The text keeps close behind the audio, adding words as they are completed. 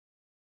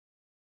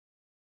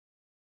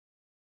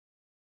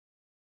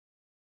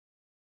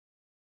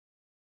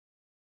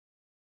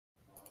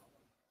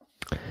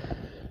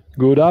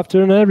Good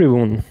afternoon,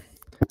 everyone,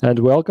 and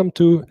welcome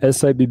to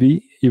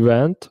SIBB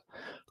event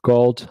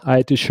called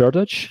IT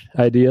Shortage,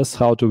 Ideas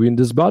How to Win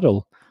This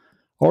Battle,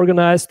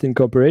 organized in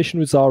cooperation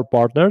with our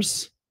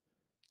partners,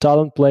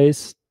 Talent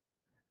Place,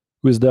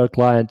 with their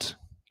client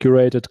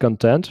Curated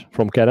Content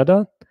from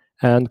Canada,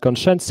 and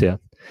Conscensia.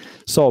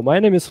 So my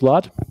name is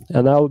Vlad,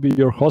 and I will be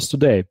your host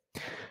today.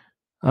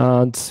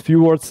 And a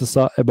few words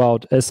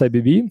about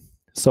SIBB.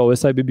 So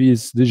SIBB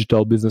is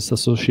Digital Business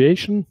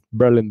Association,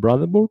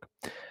 Berlin-Brandenburg.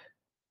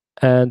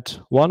 And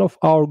one of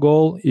our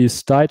goals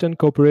is tighten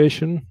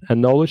cooperation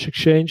and knowledge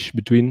exchange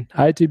between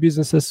IT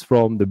businesses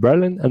from the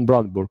Berlin and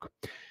Brandenburg.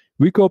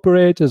 We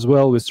cooperate as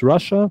well with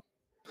Russia,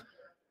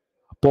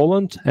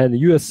 Poland, and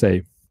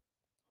USA.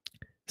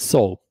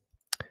 So,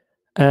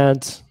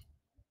 and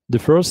the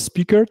first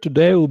speaker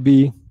today will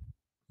be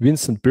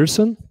Vincent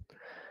Pearson.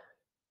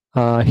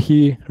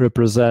 He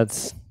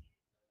represents a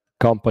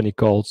company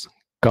called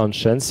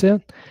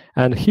Conscensia,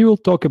 and he will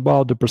talk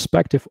about the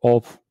perspective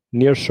of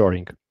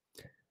nearshoring.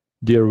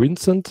 Dear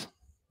Vincent,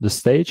 the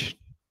stage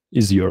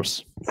is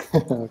yours.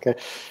 Okay,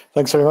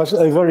 thanks very much.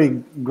 A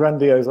very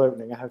grandiose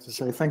opening, I have to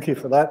say. Thank you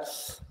for that.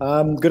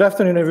 Good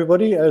afternoon,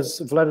 everybody. As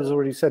Vlad has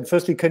already said,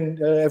 firstly,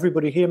 can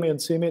everybody hear me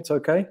and see me? It's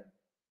okay?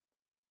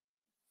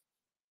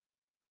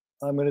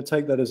 I'm going to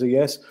take that as a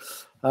yes.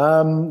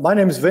 My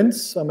name is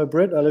Vince. I'm a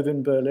Brit. I live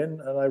in Berlin,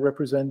 and I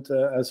represent,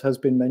 as has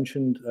been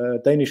mentioned, a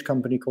Danish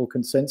company called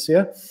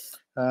Conscensia.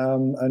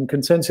 And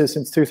Conscensia,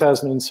 since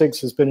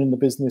 2006, has been in the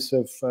business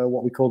of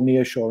what we call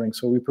nearshoring.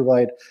 So we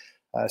provide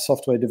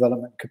software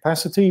development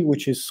capacity,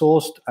 which is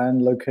sourced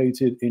and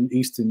located in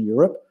Eastern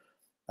Europe.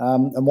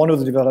 And one of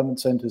the development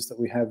centers that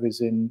we have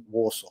is in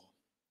Warsaw,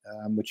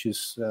 which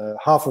is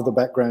half of the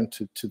background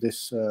to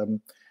this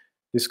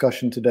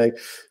discussion today.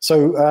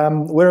 So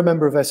we're a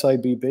member of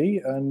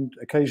SIBB, and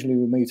occasionally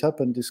we meet up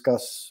and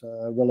discuss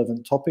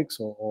relevant topics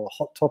or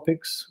hot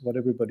topics, what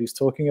everybody's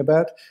talking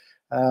about.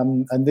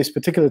 And this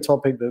particular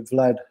topic that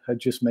Vlad had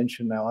just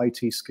mentioned now,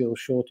 IT skill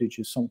shortage,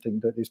 is something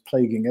that is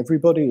plaguing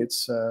everybody.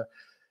 It's a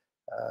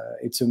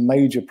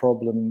major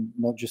problem,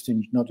 not just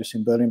in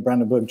Berlin,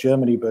 Brandenburg,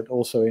 Germany, but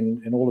also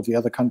in all of the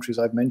other countries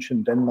I've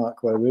mentioned,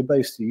 Denmark, where we're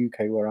based, the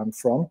UK, where I'm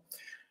from.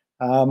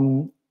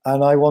 And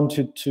I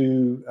wanted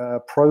to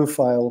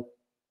profile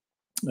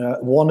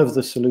one of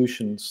the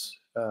solutions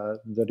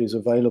that is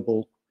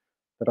available,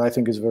 that I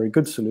think is a very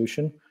good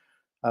solution.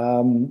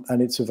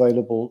 And it's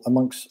available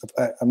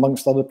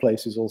amongst other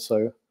places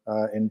also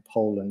in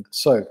Poland.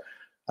 So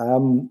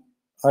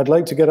I'd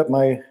like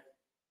to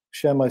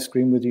share my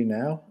screen with you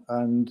now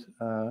and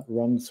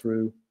run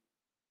through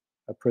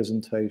a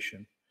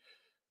presentation.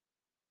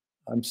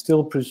 I'm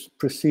still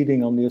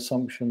proceeding on the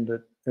assumption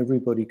that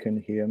everybody can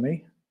hear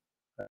me.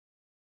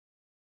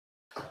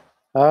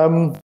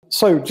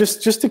 So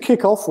just to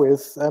kick off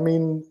with, I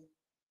mean,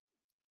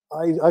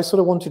 I sort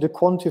of wanted to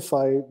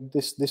quantify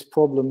this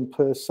problem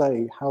per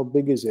se. How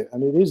big is it?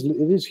 And it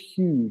is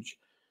huge.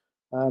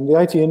 The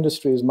IT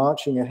industry is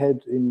marching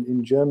ahead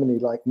in Germany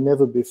like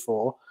never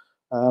before,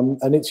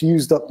 and it's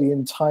used up the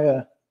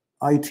entire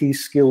IT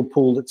skill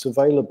pool that's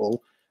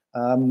available.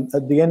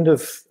 At the end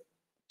of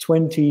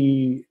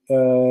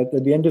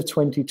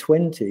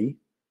 2020,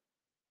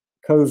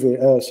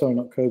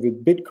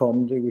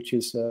 Bitkom, which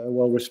is a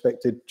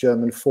well-respected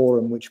German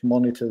forum which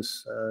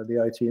monitors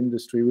the IT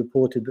industry,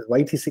 reported that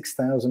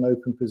 86,000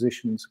 open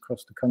positions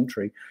across the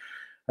country.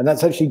 And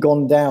that's actually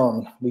gone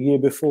down. The year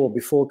before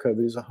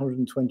COVID, is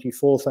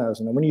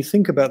 124,000. And when you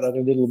think about that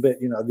a little bit,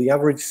 you know, the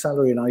average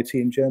salary in IT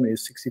in Germany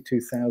is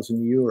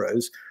 62,000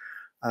 euros.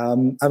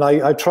 And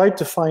I tried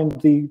to find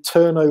the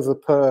turnover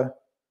per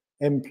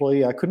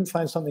employee. I couldn't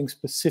find something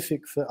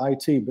specific for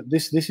IT, but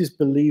this is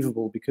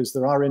believable because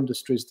there are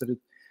industries that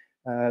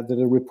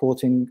are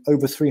reporting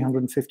over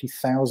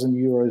 350,000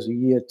 euros a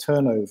year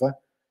turnover,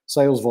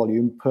 sales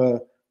volume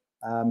per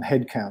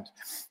headcount.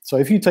 So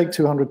if you take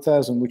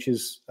 200,000, which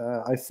is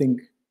I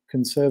think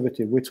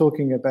conservative, we're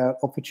talking about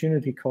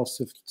opportunity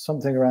costs of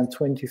something around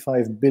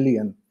 25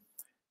 billion,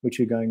 which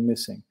are going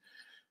missing.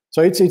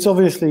 So it's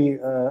obviously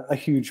a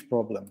huge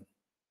problem.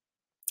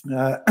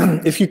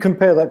 If you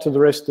compare that to the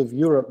rest of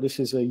Europe,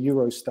 this is a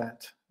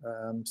Eurostat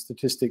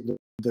statistic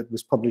that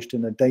was published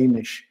in a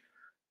Danish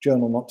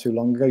journal not too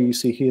long ago. You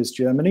see here's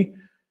Germany.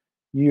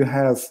 You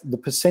have the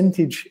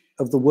percentage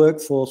of the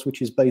workforce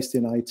which is based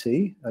in IT,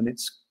 and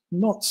it's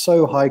not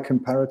so high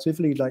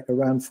comparatively, like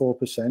around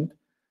 4%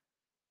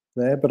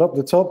 there. But up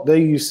the top there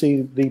you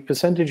see the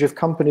percentage of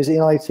companies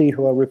in IT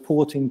who are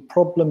reporting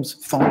problems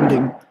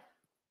finding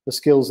the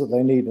skills that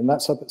they need, and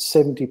that's up at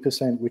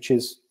 70%, which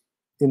is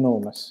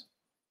enormous.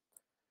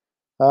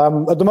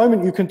 At the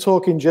moment, you can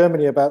talk in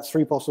Germany about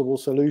 3 possible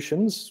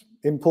solutions.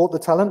 Import the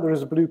talent. There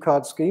is a blue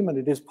card scheme, and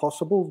it is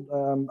possible,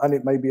 and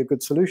it may be a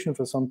good solution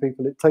for some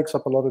people. It takes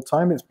up a lot of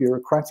time. It's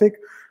bureaucratic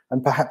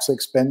and perhaps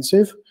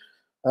expensive,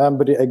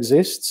 but it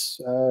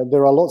exists.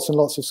 There are lots and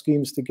lots of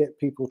schemes to get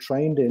people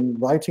trained in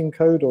writing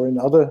code or in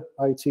other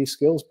IT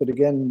skills, but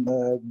again,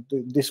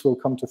 this will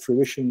come to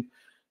fruition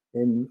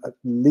in at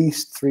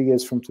least 3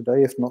 years from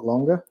today, if not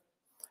longer.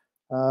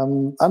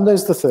 And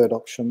there's the third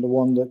option, the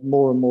one that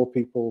more and more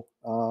people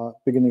are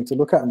beginning to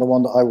look at, and the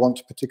one that I want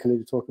to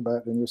particularly talk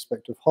about in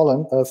respect of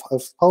Poland,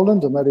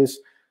 and that is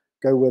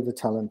go where the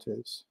talent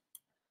is.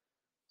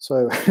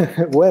 So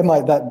where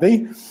might that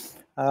be?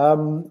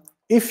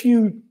 If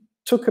you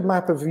took a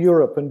map of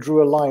Europe and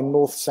drew a line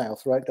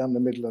north-south right down the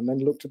middle and then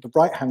looked at the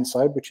right-hand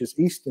side, which is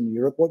Eastern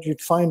Europe, what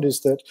you'd find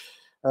is that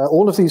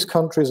all of these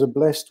countries are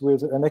blessed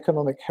with an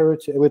economic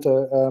heritage, with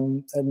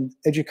an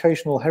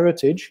educational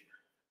heritage,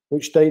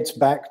 which dates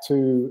back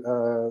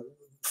to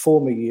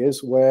former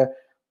years where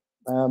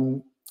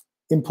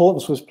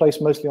importance was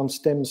placed mostly on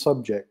STEM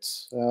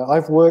subjects.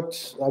 I've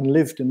worked and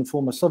lived in the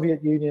former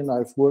Soviet Union.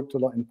 I've worked a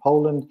lot in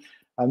Poland,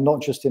 and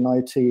not just in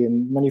IT,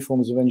 in many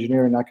forms of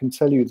engineering. I can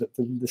tell you that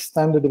the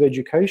standard of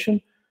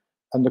education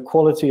and the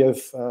quality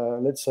of,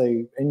 let's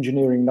say,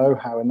 engineering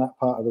know-how in that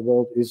part of the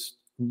world is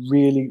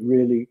really,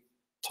 really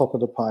top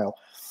of the pile.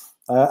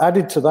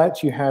 Added to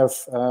that, you have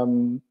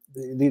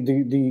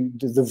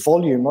the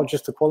volume, not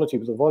just the quality,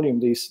 but the volume.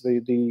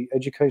 The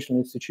educational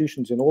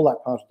institutions in all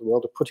that part of the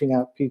world are putting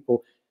out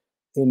people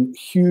in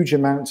huge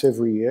amounts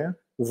every year,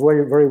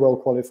 very, very well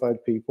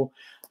qualified people.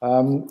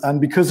 And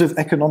because of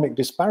economic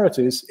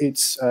disparities,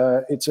 it's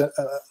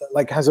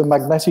like has a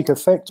magnetic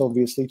effect,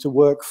 obviously, to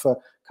work for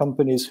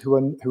companies who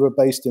are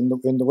based in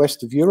the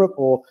west of Europe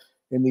or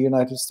in the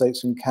United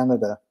States and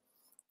Canada.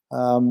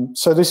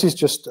 So this is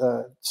just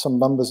some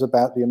numbers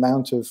about the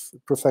amount of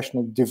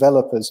professional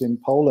developers in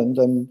Poland,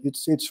 and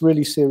it's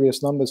really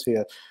serious numbers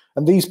here.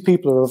 And these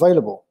people are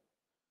available.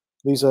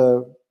 These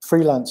are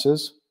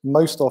freelancers,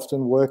 most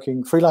often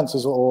working,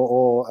 freelancers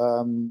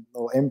or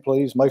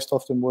employees, most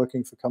often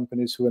working for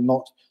companies who are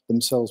not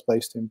themselves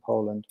based in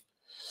Poland.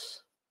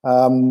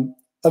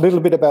 A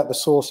little bit about the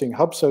sourcing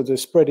hub. So the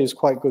spread is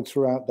quite good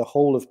throughout the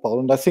whole of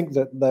Poland. I think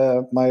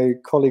that my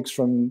colleagues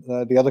from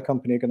the other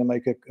company are going to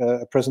make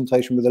a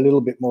presentation with a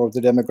little bit more of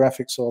the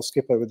demographics, so I'll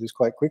skip over this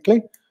quite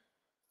quickly.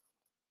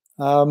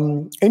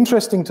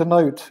 Interesting to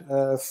note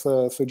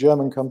for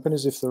German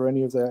companies, if there are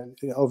any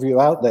of you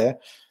out there,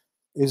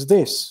 is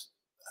this.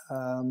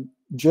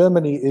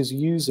 Germany is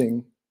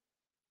using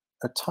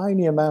a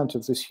tiny amount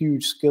of this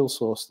huge skill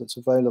source that's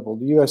available.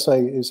 The USA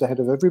is ahead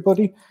of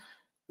everybody.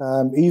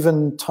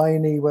 Even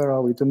tiny, where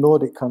are we? The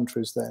Nordic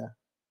countries there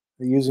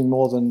are using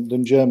more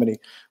than Germany,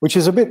 which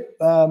is a bit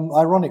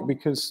ironic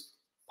because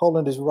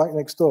Poland is right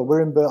next door.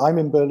 I'm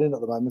in Berlin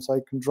at the moment, so I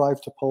can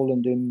drive to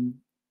Poland in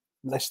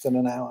less than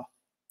an hour.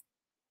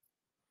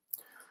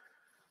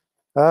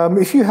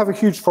 If you have a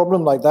huge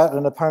problem like that,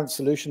 an apparent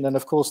solution, then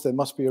of course there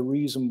must be a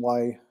reason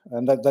why,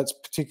 and that's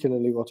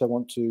particularly what I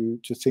want to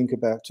think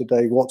about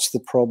today. What's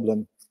the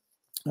problem?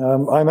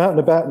 I'm out and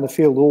about in the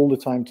field all the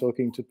time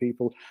talking to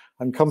people,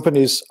 and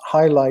companies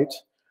highlight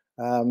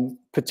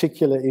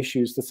particular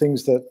issues, the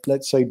things that,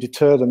 let's say,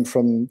 deter them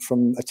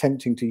from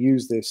attempting to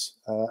use this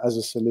as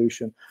a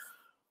solution.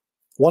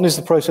 One is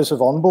the process of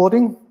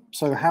onboarding.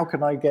 So how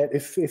can I get,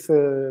 if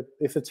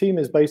a team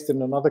is based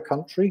in another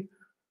country,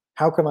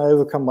 how can I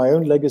overcome my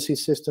own legacy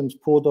systems,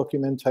 poor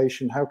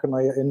documentation? How can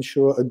I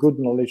ensure a good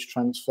knowledge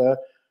transfer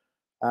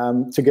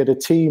to get a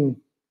team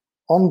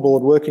on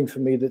board working for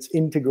me that's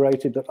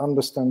integrated, that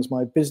understands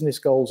my business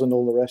goals and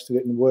all the rest of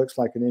it and works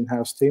like an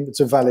in-house team? It's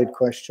a valid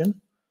question.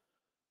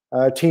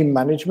 Team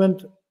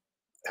management,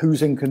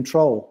 who's in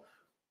control?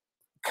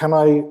 Can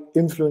I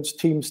influence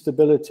team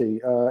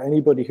stability?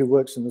 Anybody who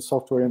works in the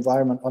software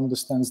environment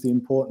understands the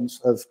importance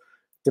of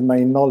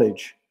domain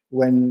knowledge.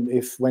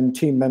 When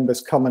team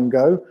members come and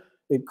go,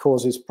 it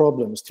causes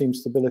problems. Team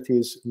stability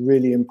is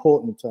really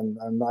important,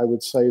 and I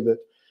would say that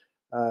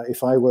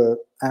if I were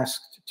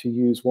asked to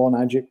use one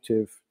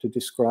adjective to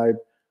describe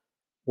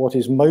what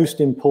is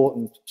most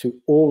important to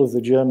all of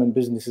the German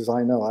businesses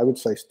I know, I would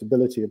say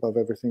stability above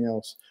everything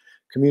else.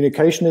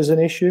 Communication is an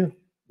issue,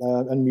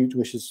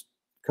 which is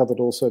covered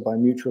also by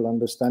mutual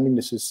understanding.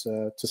 This is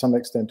to some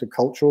extent a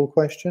cultural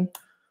question.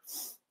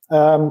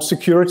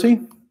 Security,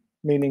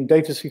 meaning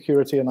data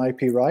security and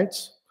IP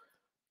rights.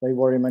 They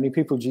worry many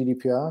people,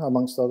 GDPR,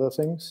 amongst other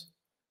things.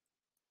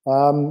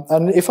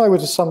 And if I were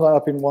to sum that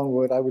up in one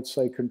word, I would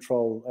say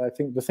control. I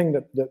think the thing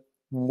that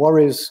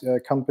worries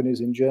companies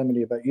in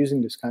Germany about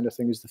using this kind of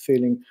thing is the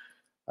feeling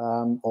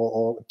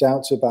or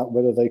doubts about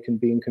whether they can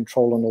be in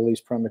control on all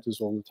these parameters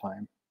all the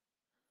time.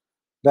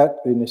 That,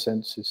 in a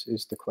sense,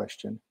 is the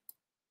question.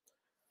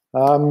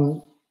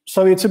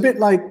 So it's a bit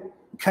like,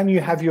 can you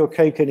have your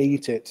cake and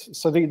eat it?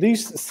 So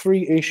these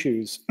three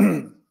issues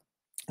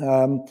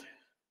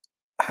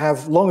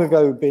have long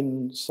ago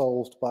been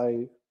solved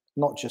by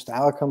not just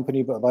our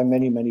company, but by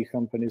many, many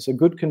companies. A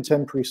good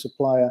contemporary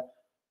supplier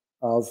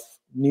of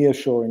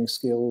nearshoring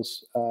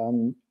skills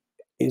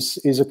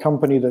is a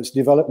company that's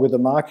developed with the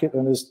market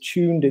and has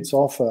tuned its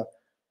offer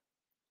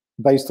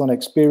based on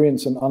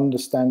experience and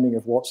understanding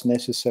of what's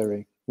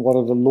necessary. What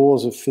are the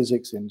laws of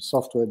physics in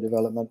software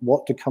development?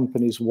 What do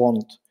companies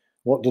want?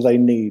 What do they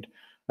need?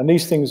 And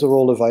these things are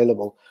all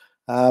available.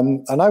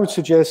 And I would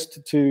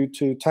suggest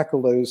to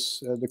tackle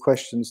those the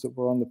questions that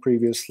were on the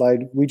previous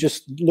slide, we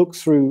just look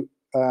through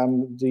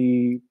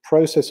the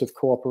process of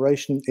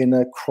cooperation in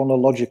a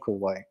chronological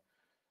way.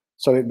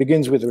 So it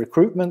begins with the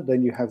recruitment,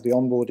 then you have the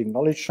onboarding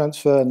knowledge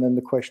transfer, and then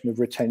the question of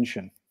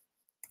retention.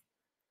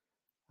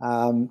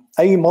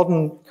 A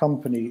modern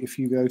company, if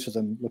you go to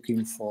them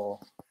looking for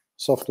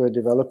software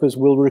developers,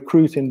 will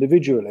recruit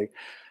individually.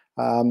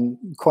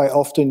 Quite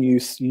often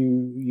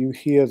you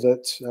hear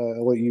that,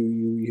 or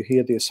you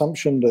hear the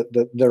assumption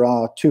that there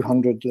are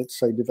 200, let's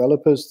say,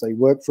 developers. They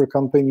work for a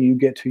company, you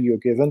get who you're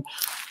given.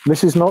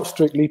 This is not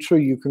strictly true.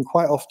 You can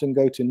quite often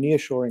go to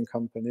nearshoring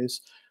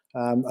companies,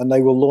 and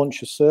they will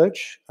launch a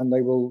search, and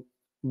they will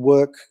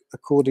work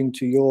according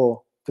to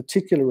your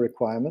particular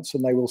requirements,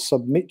 and they will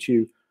submit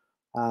you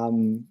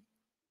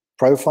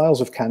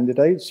profiles of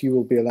candidates. You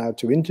will be allowed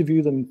to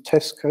interview them,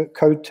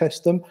 code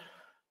test them,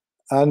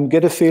 and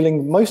get a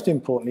feeling, most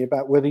importantly,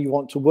 about whether you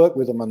want to work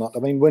with them or not. I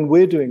mean, when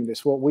we're doing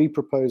this, what we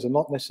propose are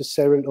not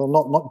necessarily, or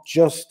not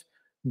just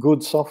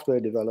good software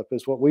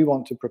developers. What we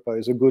want to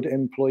propose are good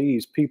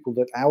employees, people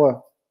that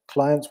our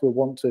clients will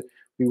want to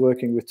be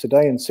working with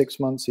today, in 6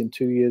 months, in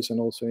 2 years, and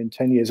also in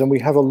 10 years. And we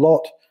have a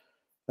lot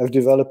of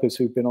developers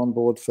who've been on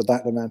board for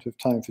that amount of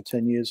time, for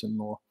 10 years and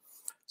more.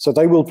 So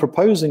they will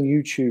propose and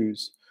you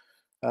choose.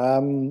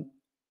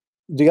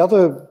 The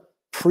other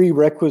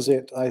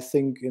prerequisite, I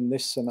think, in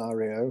this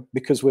scenario,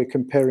 because we're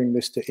comparing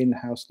this to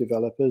in-house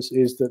developers,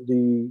 is that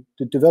the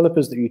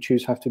developers that you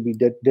choose have to be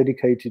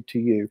dedicated to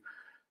you.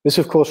 This,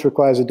 of course,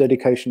 requires a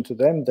dedication to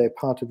them. They're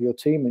part of your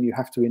team, and you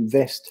have to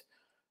invest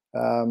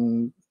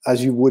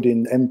as you would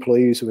in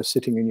employees who are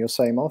sitting in your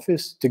same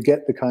office to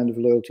get the kind of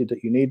loyalty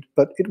that you need.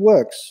 But it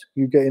works.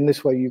 You get in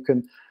this way, you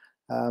can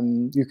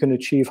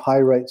achieve high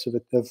rates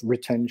of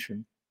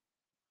retention.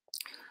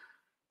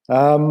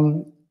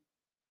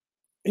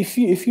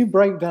 If you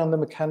break down the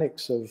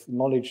mechanics of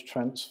knowledge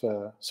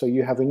transfer, so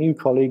you have a new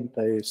colleague,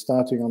 they're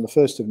starting on the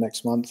 1st of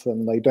next month,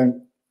 and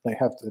they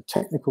have the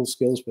technical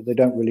skills, but they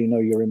don't really know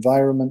your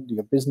environment,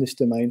 your business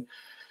domain.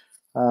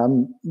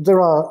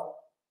 There are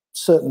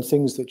certain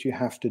things that you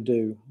have to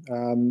do,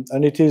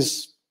 and it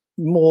is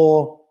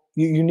more,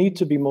 you need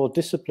to be more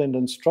disciplined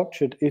and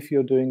structured if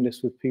you're doing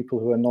this with people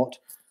who are not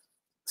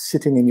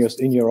sitting in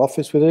your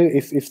office with you.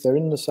 If they're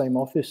in the same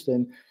office,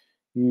 then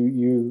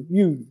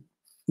you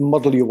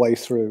muddle your way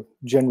through.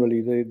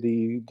 Generally,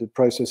 the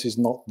process is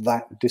not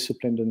that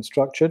disciplined and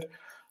structured,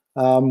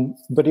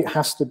 but it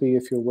has to be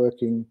if you're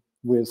working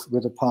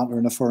with a partner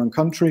in a foreign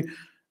country,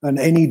 and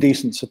any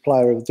decent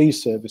supplier of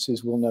these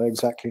services will know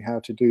exactly how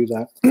to do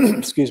that.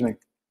 Excuse me.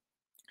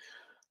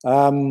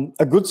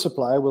 A good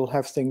supplier will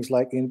have things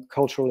like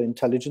cultural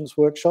intelligence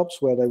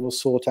workshops, where they will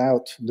sort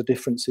out the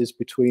differences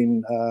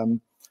between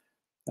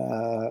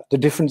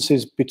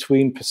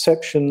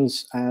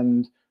perceptions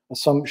and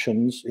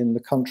assumptions in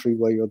the country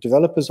where your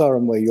developers are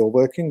and where you're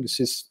working. This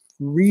is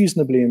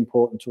reasonably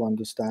important to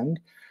understand.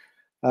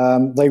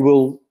 They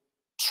will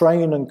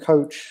train and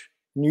coach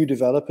new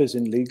developers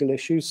in legal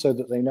issues so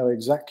that they know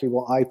exactly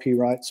what IP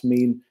rights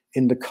mean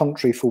in the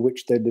country for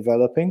which they're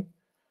developing.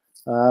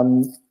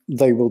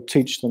 They will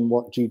teach them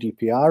what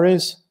GDPR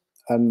is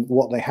and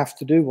what they have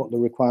to do, what the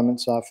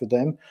requirements are for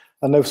them.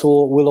 And those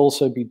will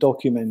also be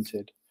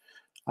documented.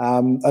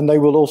 And they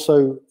will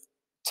also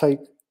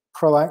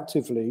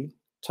proactively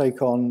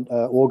take on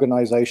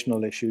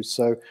organizational issues.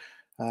 So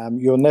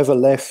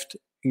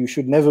you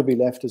should never be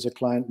left as a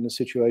client in a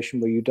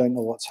situation where you don't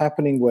know what's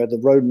happening, where the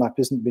roadmap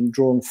isn't been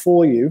drawn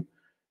for you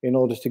in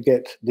order to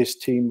get this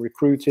team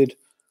recruited,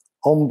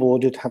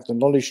 onboarded, have the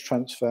knowledge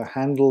transfer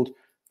handled,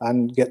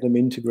 and get them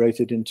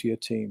integrated into your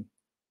team.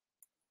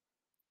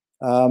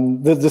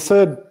 The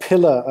third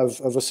pillar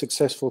of a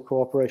successful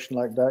cooperation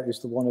like that is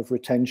the one of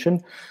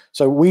retention.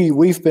 So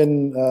we've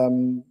been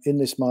in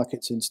this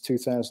market since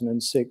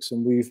 2006,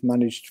 and we've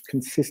managed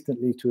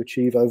consistently to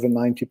achieve over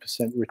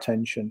 90%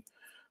 retention.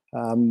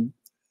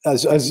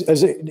 As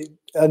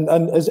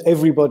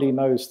everybody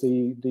knows,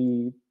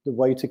 the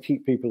way to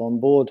keep people on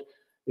board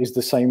is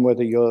the same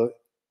whether you're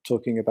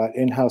talking about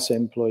in-house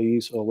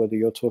employees or whether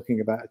you're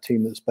talking about a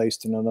team that's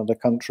based in another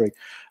country.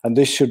 And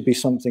this should be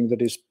something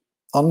that is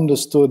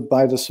understood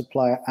by the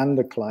supplier and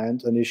the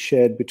client and is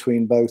shared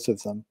between both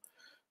of them.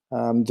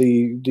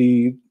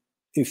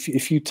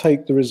 If you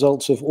take the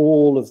results of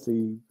all of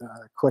the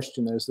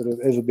questionnaires that have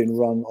ever been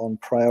run on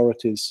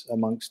priorities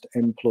amongst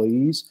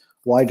employees,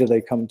 why do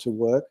they come to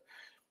work?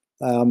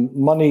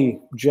 Money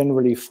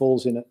generally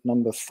falls in at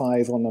number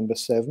 5 or number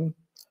 7.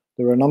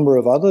 There are a number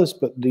of others,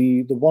 but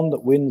the one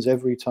that wins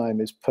every time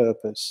is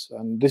purpose.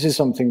 And this is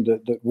something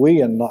that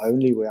we, and not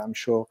only we, I'm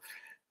sure,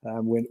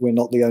 we're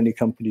not the only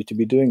company to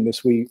be doing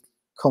this. We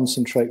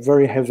concentrate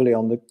very heavily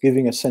on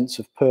giving a sense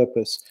of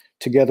purpose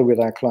together with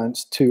our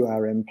clients to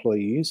our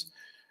employees.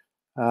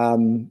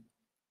 You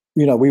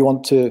know, we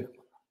want to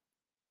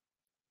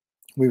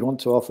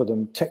offer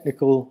them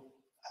technical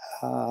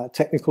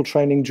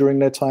training during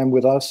their time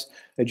with us,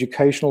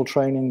 educational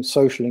training,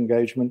 social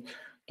engagement,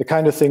 the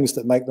kind of things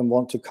that make them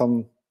want to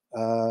come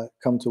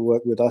to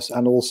work with us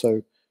and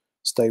also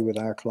stay with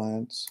our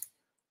clients.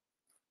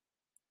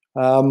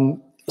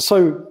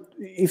 So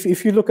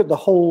if you look at the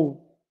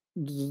whole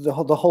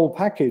the whole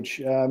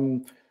package.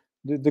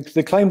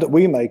 The claim that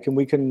we make, and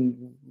we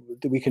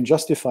can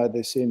justify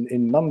this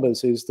in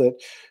numbers, is that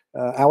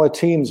our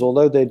teams,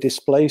 although they're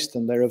displaced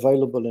and they're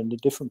available in a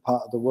different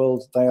part of the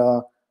world, they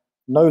are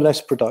no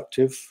less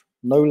productive,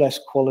 no less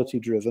quality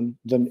driven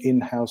than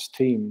in-house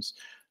teams.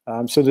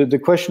 So the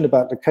question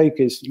about the cake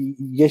is,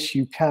 yes,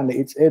 you can.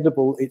 It's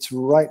edible. It's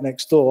right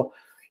next door,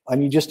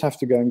 and you just have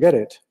to go and get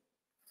it.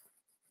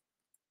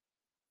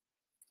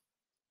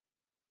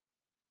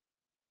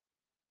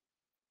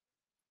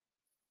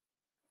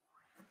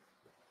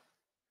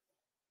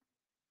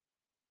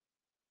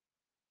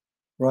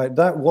 Right,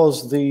 that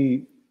was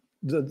the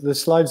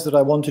slides that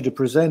I wanted to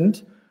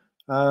present.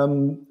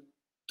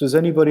 Does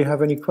anybody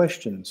have any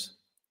questions?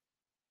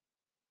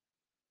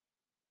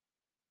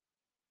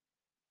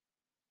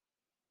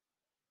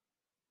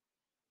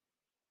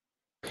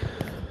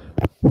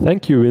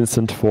 Thank you,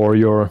 Vincent, for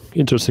your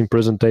interesting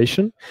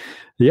presentation.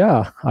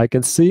 Yeah, I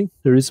can see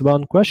there is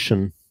one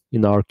question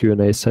in our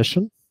Q&A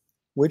session.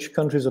 Which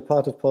countries are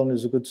part of Poland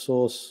is a good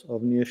source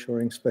of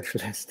nearshoring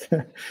specialists?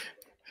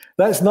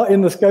 That's not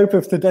in the scope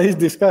of today's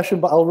discussion,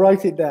 but I'll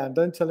write it down.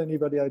 Don't tell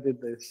anybody I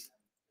did this.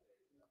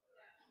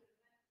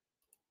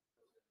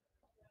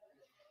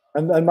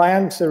 And my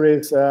answer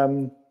is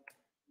not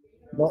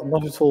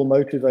at all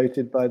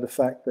motivated by the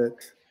fact that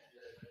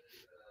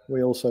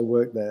we also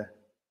work there.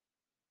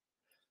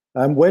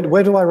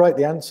 Where do I write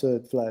the answer,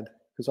 Vlad?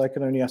 Because I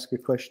can only ask a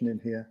question in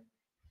here.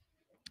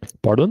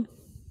 Pardon?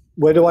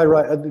 Where do I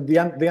write?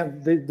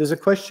 There's a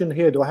question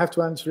here. Do I have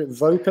to answer it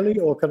vocally,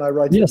 or can I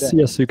write it down?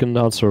 Yes, you can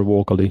answer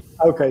vocally.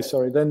 Okay,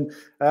 sorry. Then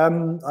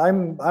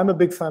I'm a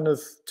big fan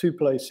of two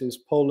places,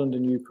 Poland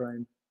and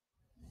Ukraine.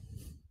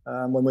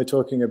 When we're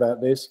talking about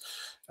this,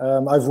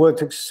 I've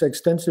worked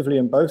extensively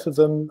in both of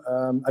them,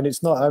 and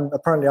it's not.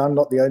 Apparently, I'm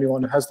not the only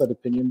one who has that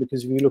opinion,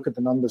 because if you look at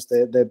the numbers,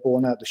 they're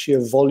borne out. The sheer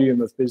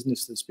volume of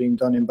business that's being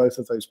done in both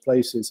of those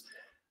places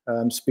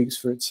speaks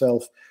for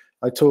itself.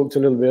 I talked a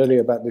little bit earlier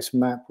about this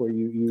map where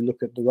you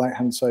look at the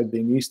right-hand side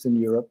being Eastern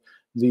Europe.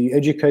 The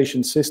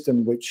education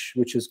system which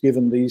has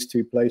given these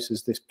two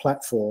places this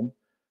platform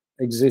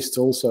exists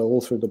also all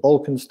through the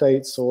Balkan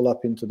states, all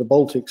up into the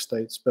Baltic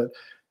states. But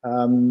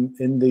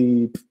in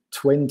the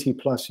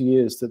 20+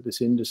 years that this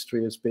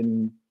industry has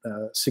been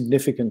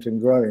significant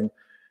and growing,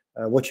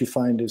 what you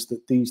find is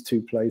that these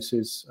two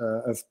places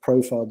have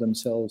profiled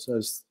themselves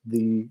as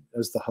the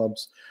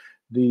hubs.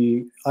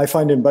 I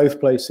find in both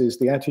places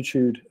the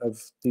attitude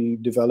of the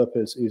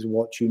developers is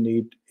what you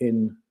need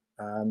in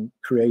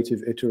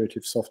creative,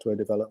 iterative software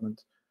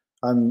development.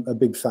 I'm a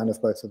big fan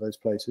of both of those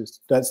places.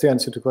 That's the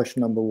answer to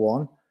question number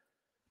one.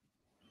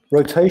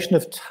 Rotation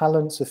of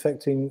talents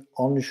affecting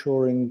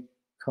onshoring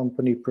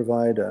company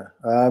provider.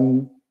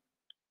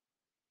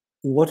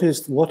 What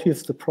is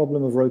the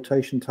problem of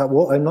rotation?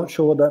 I'm not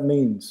sure what that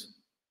means.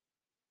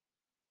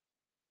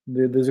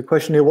 There's a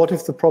question here. What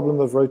if the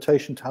problem of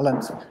rotation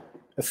talent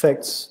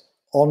affects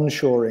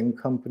onshoring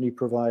company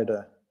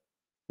provider?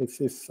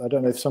 If I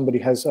don't know if somebody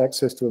has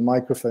access to a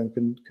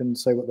microphone, can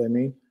say what they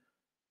mean.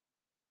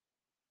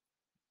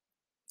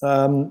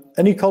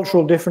 Any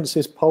cultural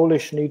differences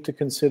Polish need to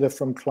consider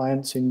from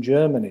clients in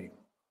Germany?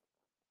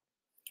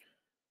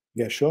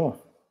 Yeah, sure.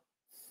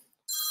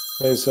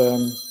 There's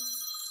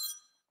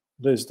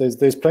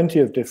plenty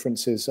of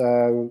differences.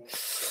 Where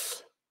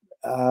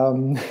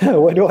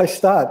do I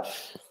start?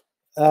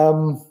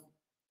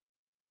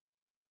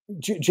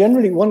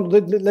 Generally,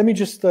 let me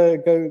just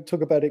go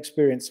talk about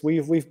experience.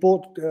 We've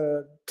bought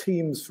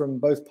teams from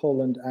both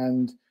Poland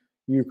and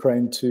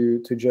Ukraine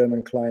to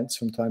German clients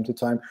from time to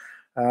time,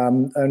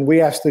 and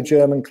we ask the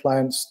German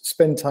clients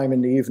spend time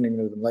in the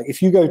evening with them. Like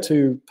if you go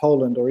to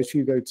Poland or if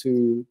you go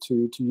to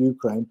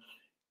Ukraine,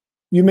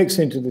 you mix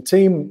into the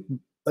team.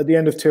 At the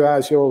end of 2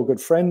 hours, you're all good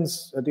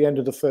friends. At the end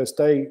of the first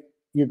day,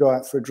 you go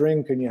out for a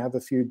drink and you have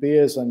a few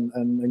beers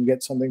and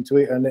get something to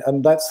eat,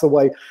 and that's the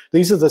way.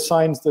 These are the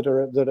signs that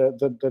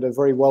are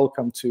very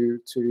welcome to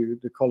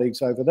the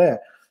colleagues over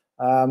there.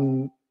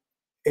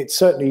 It's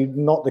certainly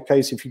not the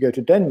case if you go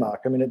to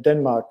Denmark. I mean, in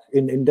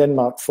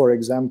Denmark, for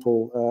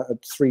example,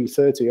 at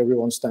 3:30,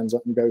 everyone stands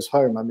up and goes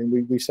home. I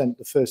mean, we sent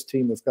the first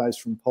team of guys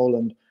from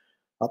Poland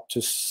up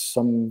to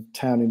some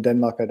town in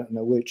Denmark, I don't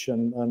know which,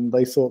 and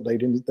they thought they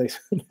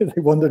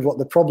wondered what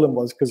the problem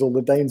was because all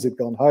the Danes had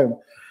gone home.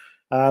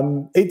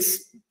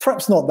 It's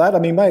perhaps not that. I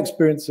mean, my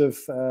experience of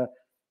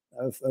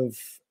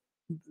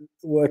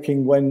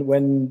working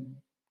when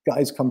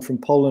guys come from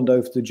Poland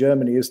over to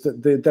Germany is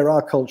that there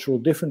are cultural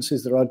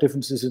differences, there are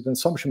differences in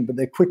consumption, but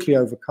they're quickly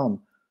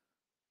overcome.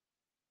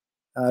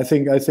 I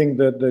think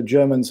that the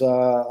Germans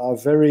are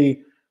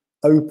very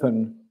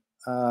open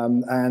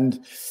and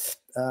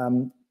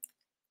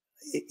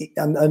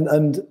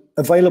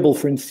available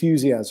for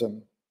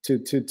enthusiasm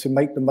to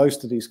make the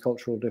most of these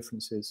cultural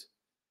differences.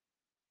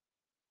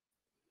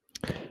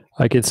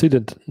 I can see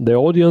that the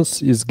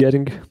audience is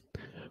getting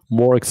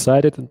more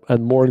excited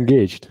and more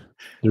engaged.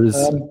 There is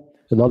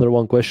another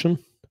one question.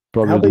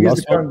 Probably how big is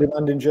the one. current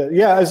demand in Germany?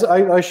 Yeah, as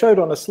I showed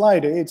on a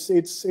slide, it's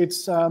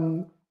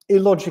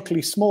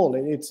illogically small.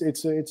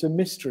 It's a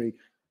mystery.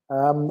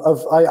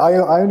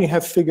 I only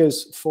have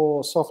figures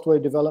for software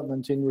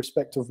development in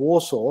respect of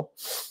Warsaw.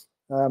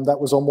 That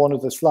was on one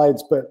of the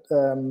slides, but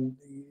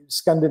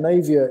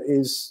Scandinavia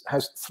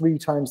has 3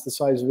 times the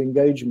size of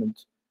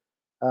engagement.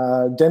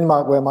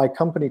 Denmark, where my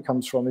company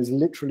comes from, is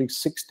literally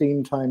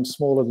 16 times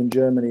smaller than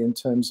Germany in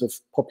terms of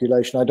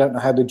population. I don't know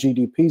how the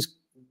GDPs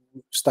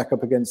stack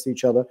up against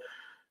each other.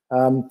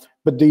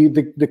 But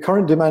the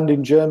current demand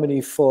in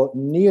Germany for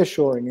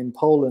nearshoring in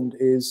Poland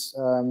is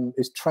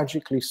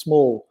tragically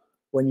small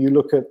when you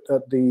look at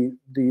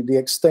the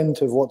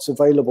extent of what's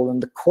available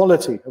and the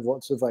quality of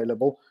what's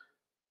available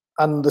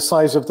and the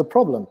size of the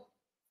problem.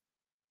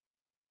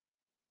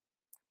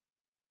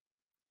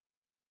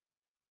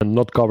 And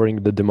not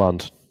covering the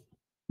demand.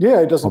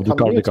 Yeah, it doesn't come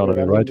near to it.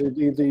 Economy, right?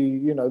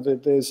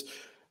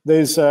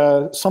 There's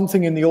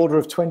something in the order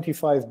of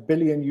 25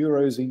 billion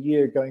euros a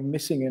year going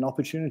missing in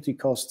opportunity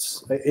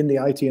costs in the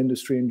IT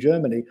industry in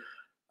Germany.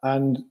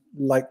 And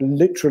like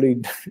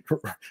literally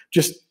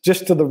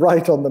just to the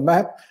right on the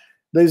map,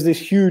 there's this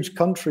huge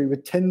country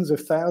with tens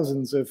of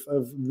thousands of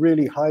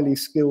really highly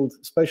skilled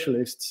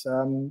specialists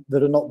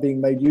that are not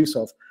being made use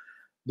of.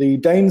 The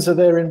Danes are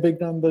there in big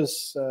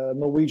numbers,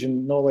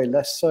 Norway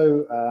less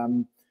so.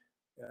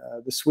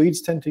 The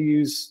Swedes tend to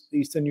use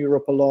Eastern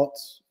Europe a lot.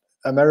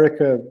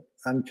 America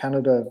and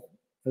Canada,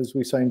 as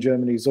we say in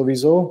Germany,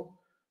 sowieso.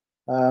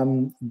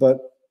 But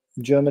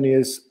Germany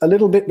is a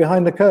little bit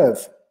behind the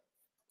curve.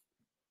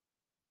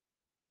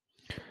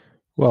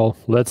 Well,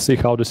 let's see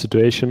how the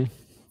situation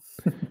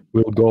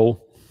will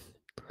go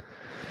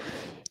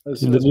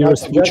in the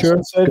nearest future,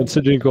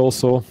 considering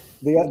also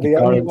the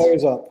only way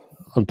is up.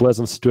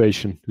 Unpleasant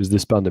situation with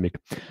this pandemic.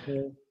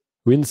 Yeah.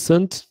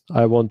 Vincent,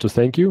 I want to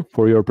thank you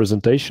for your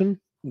presentation.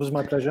 It was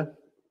my pleasure.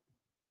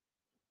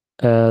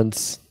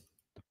 And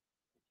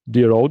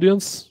dear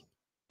audience,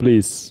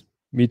 please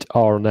meet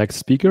our next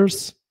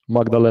speakers,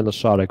 Magdalena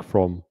Szarek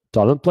from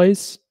Talent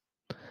Place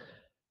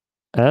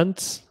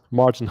and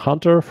Martin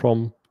Hunter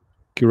from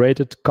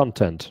Curated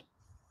Content.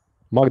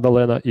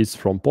 Magdalena is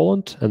from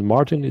Poland and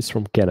Martin is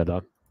from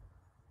Canada.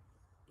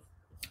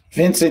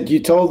 Vincent, you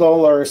told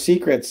all our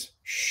secrets.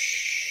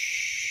 Shh.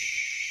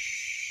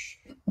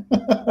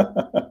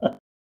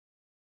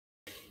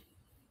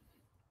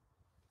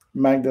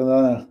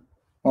 Magdalena,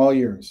 all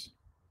yours.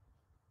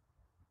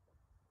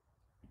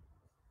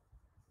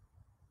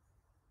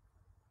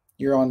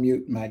 You're on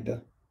mute,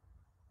 Magda.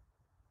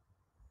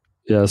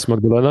 Yes,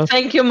 Magdalena.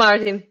 Thank you,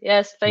 Martin.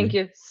 Yes, thank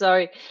you.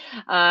 Sorry.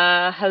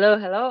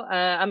 Hello.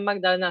 I'm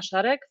Magdalena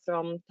Szarek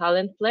from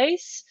Talent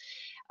Place.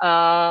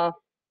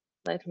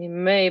 Let me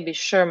maybe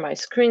share my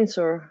screen,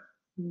 so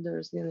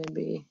there's going to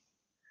be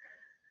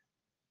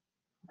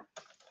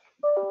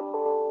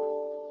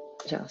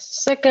just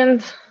a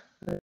second.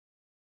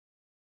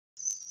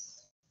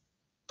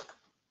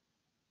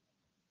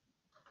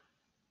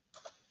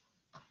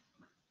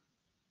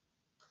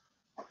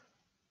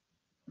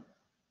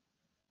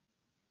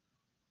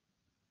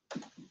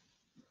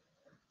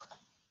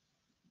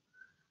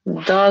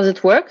 Does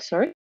it work?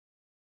 Sorry.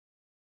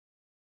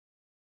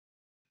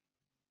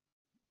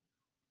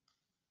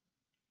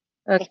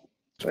 Okay.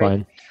 It's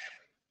fine.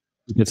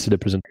 You can see the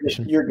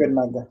presentation. You're good,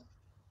 Magda.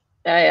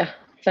 Yeah.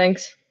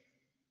 Thanks.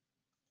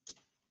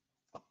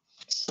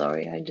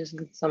 Sorry, I just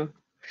got some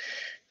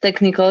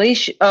technical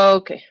issue. Oh,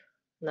 okay.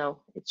 Now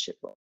it should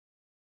work.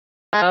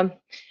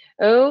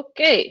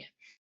 Okay.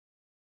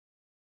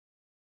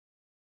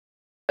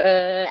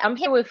 I'm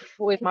here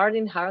with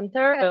Martin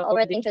Hunter,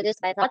 already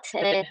introduced by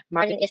that.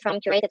 Martin is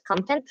from Curated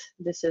Content.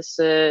 This is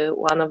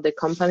one of the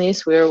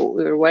companies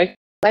we're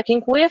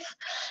working with,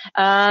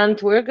 and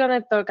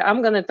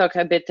I'm gonna talk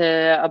a bit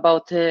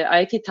about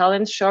IT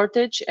talent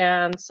shortage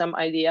and some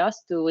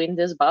ideas to win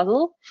this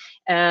battle.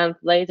 And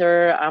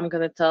later, I'm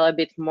gonna tell a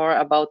bit more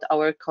about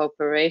our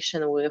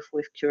cooperation with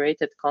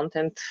Curated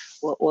Content,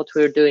 what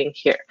we're doing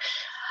here.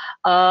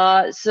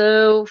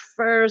 So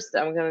first,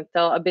 I'm going to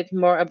tell a bit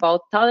more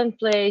about Talent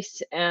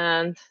Place,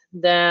 and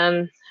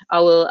then I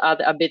will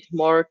add a bit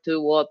more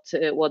to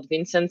what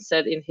Vincent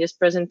said in his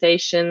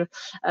presentation,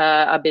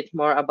 a bit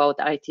more about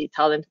IT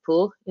talent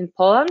pool in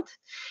Poland,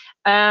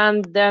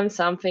 and then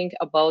something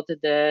about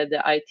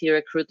the IT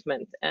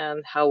recruitment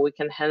and how we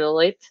can handle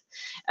it.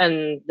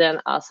 And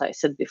then, as I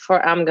said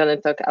before, I'm going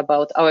to talk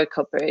about our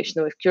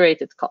cooperation with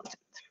Curated Content.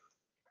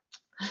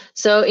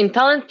 So in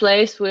Talent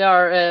Place, we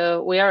are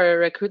a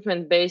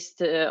recruitment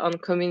based on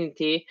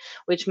community,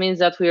 which means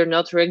that we are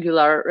not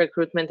regular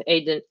recruitment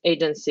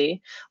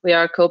agency. We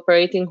are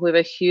cooperating with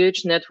a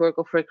huge network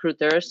of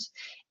recruiters,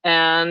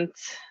 and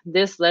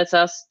this lets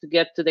us to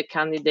get to the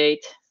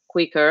candidate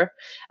quicker.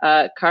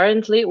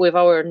 Currently, with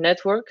our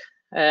network,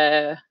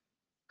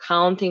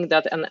 counting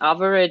that an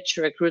average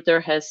recruiter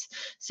has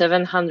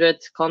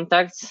 700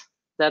 contacts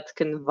that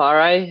can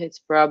vary. It's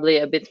probably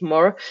a bit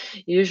more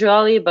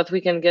usually, but we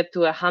can get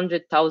to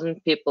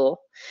 100,000 people.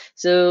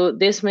 So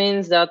this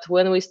means that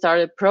when we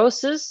start a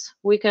process,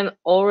 we can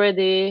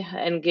already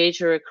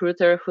engage a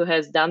recruiter who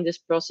has done this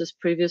process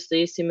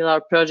previously,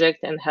 similar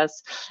project, and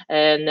has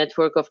a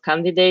network of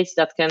candidates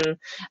that can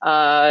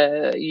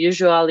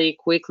usually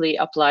quickly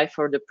apply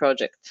for the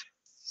project.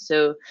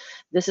 So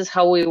this is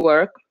how we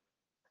work.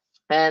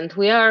 And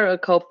we are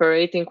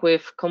cooperating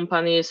with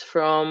companies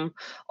from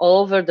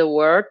all over the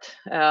world,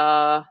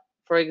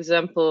 for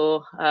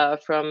example,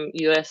 from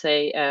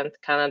USA and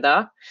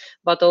Canada,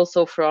 but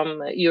also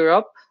from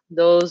Europe.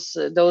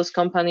 Those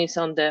companies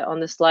on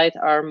the slide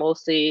are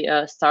mostly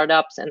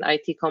startups and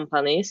IT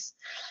companies.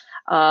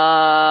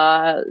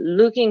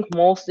 Looking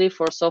mostly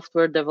for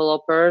software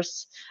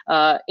developers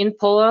in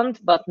Poland,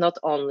 but not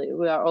only.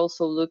 We are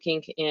also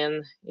looking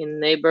in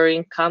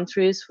neighboring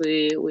countries.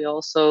 We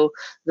also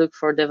look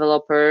for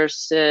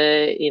developers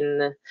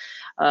in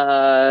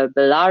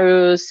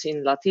Belarus,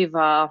 in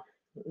Latvia,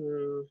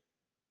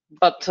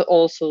 but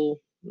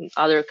also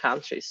other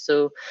countries.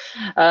 So,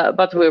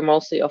 but we're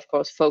mostly, of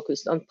course,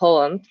 focused on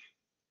Poland.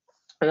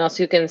 And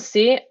as you can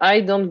see, I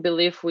don't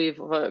believe we've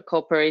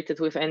cooperated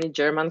with any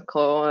German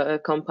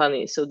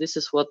company. So this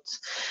is what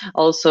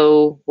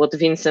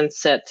Vincent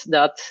said,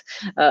 that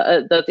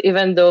that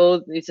even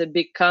though it's a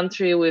big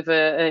country with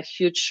a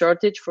huge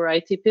shortage for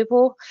IT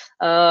people,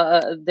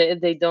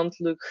 they don't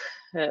look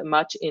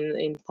much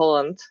in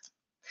Poland.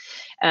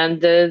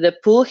 And the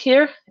pool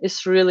here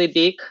is really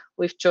big.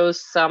 We've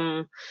chose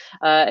some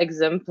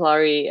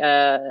exemplary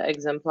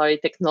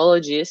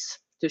technologies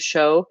to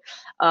show.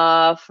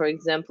 For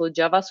example,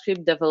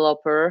 JavaScript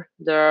developer,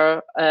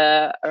 there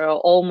are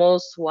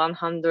almost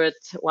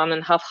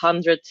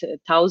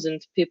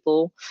 1,500,000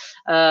 people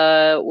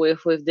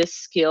with these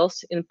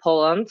skills in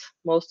Poland,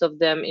 most of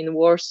them in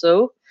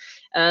Warsaw.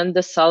 And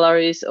the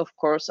salaries, of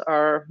course,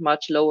 are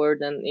much lower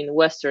than in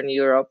Western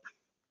Europe.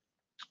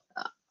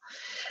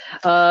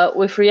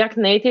 With React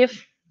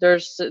Native,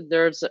 there's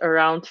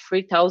around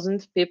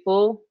 3,000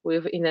 people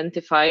we've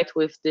identified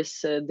with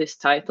this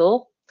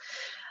title.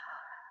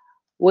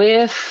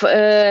 With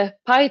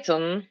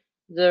Python,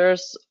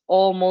 there's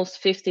almost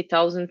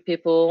 50,000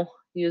 people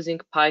using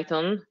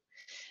Python,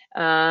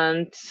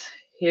 and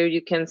here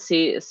you can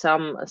see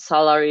some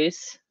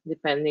salaries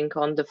depending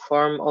on the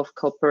form of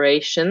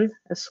cooperation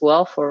as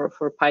well for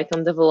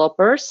Python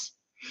developers.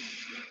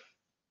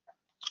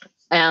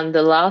 And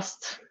the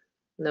last,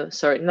 no,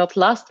 sorry, not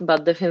last,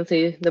 but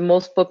definitely the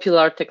most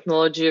popular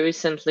technology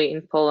recently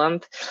in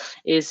Poland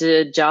is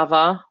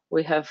Java.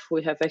 We have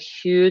a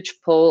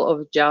huge pool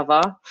of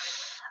Java,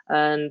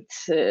 and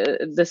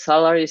the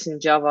salaries in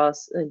Java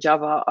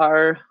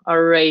are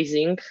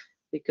rising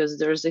because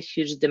there's a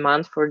huge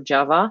demand for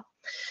Java.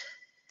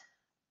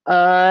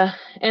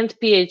 And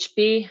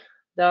PHP,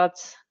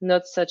 that's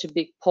not such a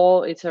big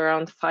pool. It's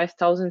around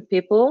 5,000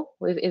 people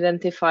we've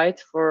identified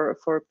for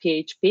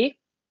PHP.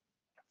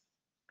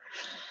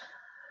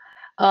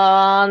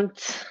 And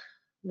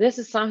this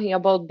is something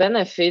about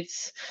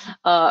benefits.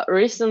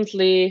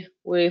 Recently,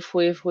 with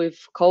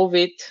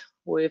COVID,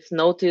 we've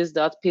noticed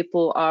that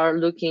people are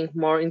looking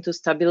more into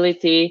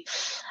stability,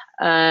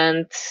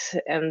 and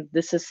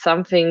this is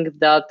something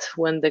that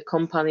when the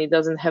company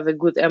doesn't have a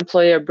good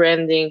employer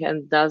branding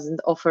and doesn't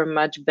offer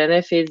much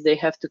benefits, they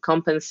have to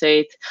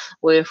compensate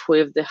with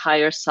the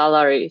higher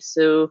salary.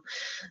 So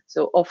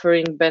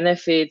offering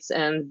benefits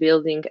and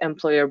building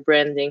employer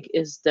branding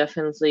is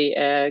definitely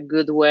a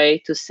good way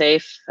to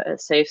save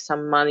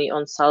some money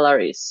on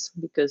salaries,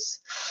 because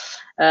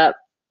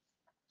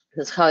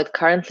that's how it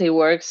currently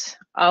works.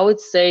 I would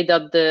say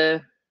that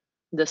the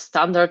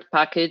standard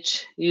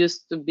package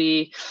used to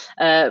be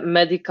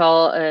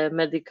medical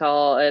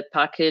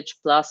package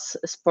plus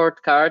a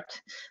sport card,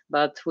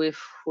 but with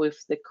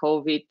the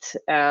COVID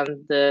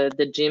and the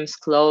gyms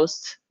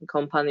closed,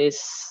 companies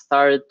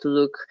started to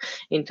look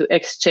into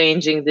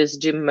exchanging this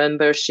gym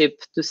membership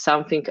to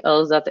something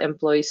else that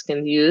employees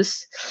can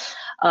use.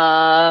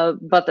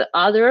 But the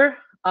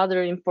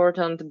other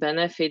important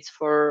benefits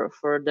for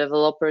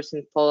developers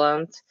in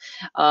Poland,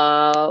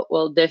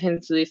 well,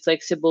 definitely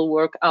flexible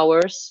work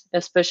hours,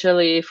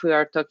 especially if we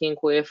are talking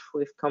with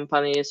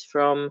companies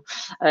from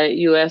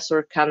US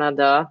or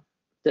Canada.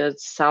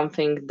 That's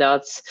something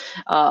that's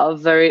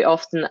very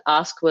often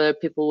asked, whether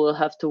people will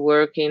have to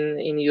work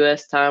in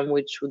US time,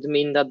 which would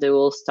mean that they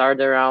will start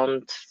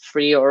around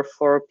 3 or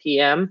 4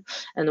 p.m.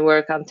 and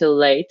work until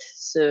late.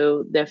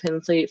 So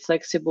definitely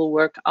flexible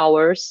work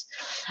hours.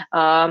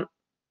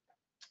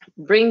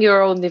 Bring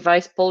your own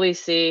device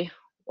policy,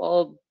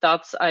 well,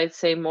 that's, I'd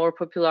say, more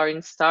popular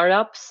in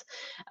startups,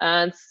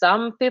 and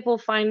some people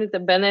find it a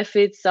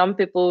benefit, some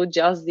people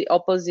just the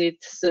opposite.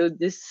 So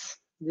this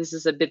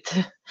is a bit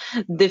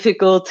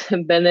difficult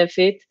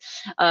benefit.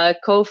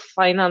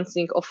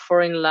 Co-financing of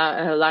foreign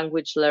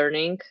language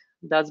learning,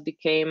 that's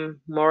became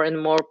more and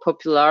more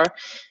popular,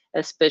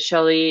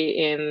 especially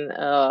in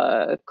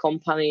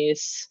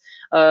companies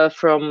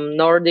from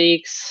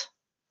Nordics,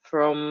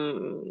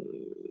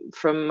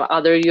 from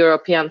other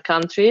European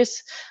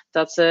countries.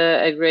 that's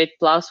a great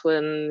plus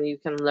when you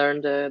can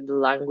learn the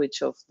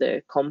language of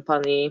the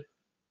company.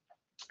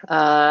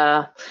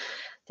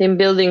 Team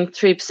building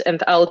trips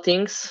and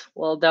outings.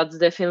 Well, that's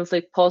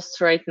definitely post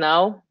right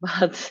now,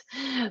 but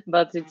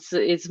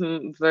it's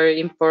very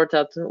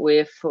important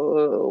with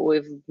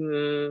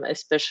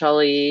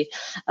especially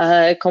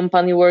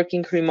company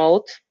working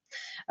remote.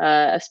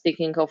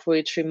 Speaking of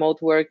which,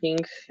 remote working,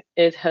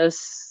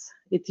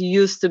 it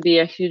used to be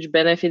a huge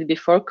benefit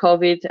before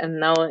COVID, and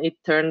now it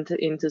turned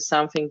into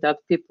something that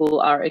people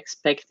are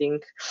expecting,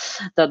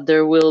 that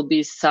there will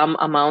be some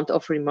amount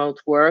of remote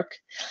work.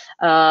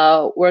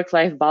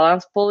 Work-life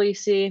balance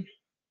policy,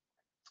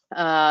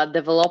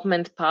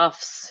 development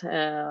paths,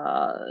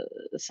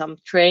 some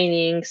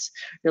trainings,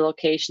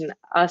 relocation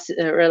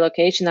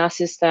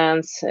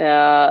assistance,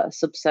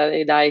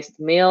 subsidized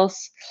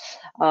meals.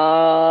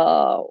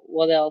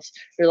 What else?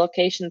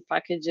 Relocation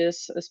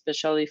packages,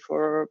 especially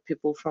for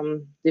people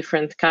from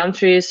different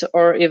countries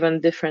or even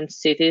different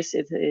cities.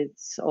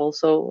 It's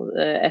also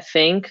a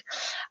thing.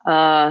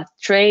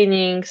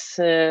 Trainings,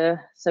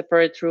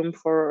 separate room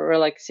for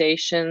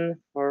relaxation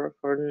for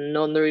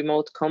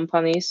non-remote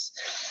companies.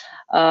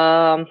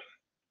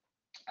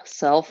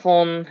 Cell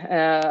phone,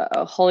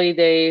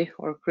 holiday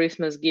or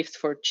Christmas gifts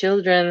for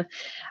children.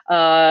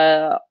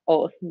 The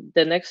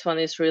next one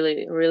is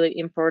really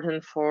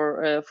important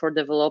for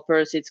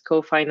developers. It's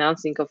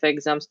co-financing of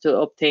exams to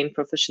obtain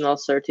professional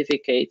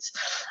certificates.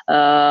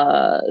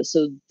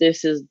 So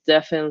this is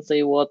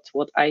definitely what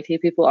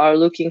IT people are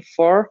looking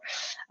for.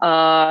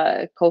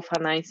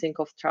 Co-financing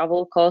of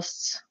travel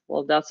costs.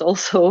 Well, that's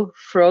also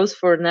froze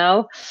for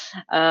now.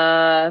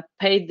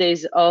 Paid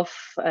days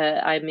off,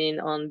 I mean,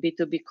 on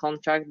B2B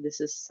contract,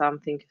 this is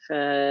something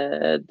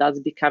that's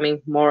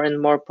becoming more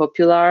and more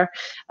popular.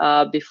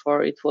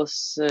 Before it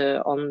was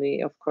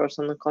only, of course,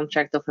 on the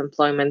contract of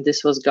employment,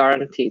 this was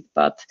guaranteed.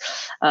 But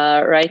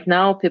right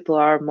now, people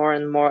are more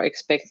and more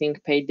expecting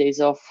paid days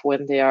off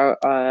when they are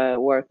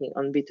working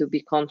on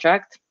B2B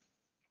contract.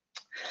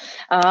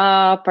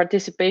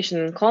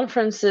 Participation in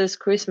conferences,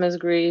 Christmas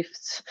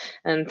gifts,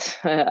 and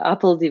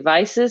Apple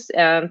devices.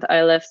 And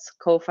I left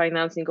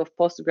co-financing of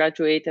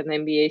postgraduate and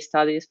MBA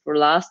studies for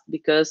last,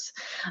 because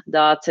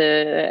that's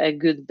a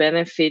good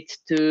benefit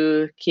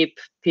to keep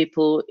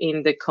people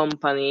in the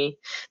company,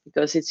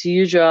 because it's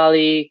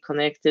usually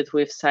connected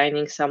with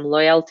signing some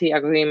loyalty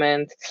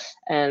agreement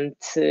and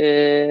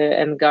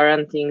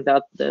guaranteeing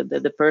that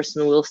the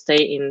person will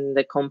stay in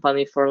the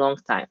company for a long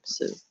time.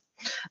 So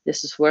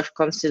this is worth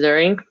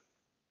considering.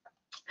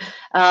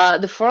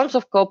 The forms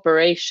of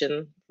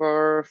cooperation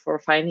for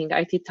finding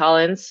IT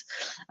talents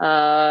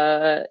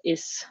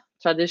is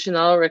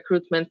traditional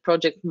recruitment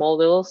project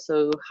model,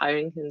 so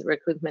hiring in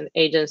recruitment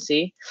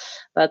agency.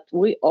 But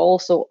we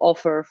also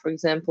offer, for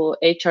example,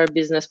 HR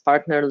business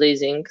partner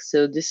leasing.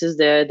 So this is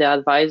the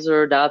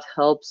advisor that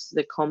helps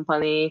the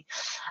company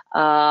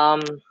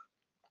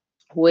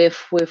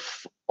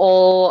with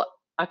all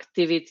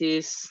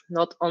activities,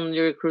 not only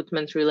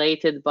recruitment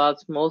related, but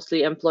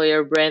mostly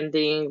employer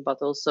branding, but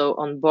also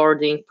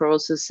onboarding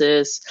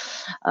processes,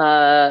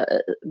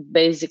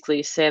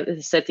 basically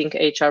setting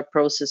HR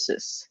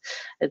processes.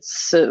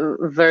 It's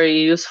very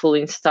useful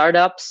in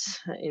startups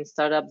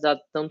that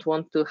don't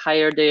want to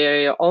hire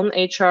their own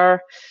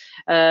HR.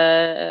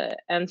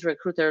 And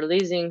recruiter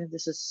leasing,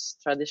 this is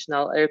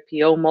traditional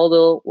RPO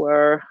model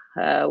where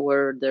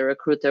the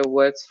recruiter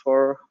works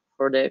for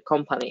the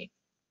company.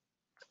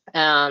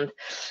 And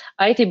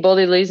IT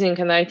body leasing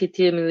and IT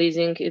team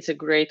leasing is a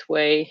great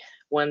way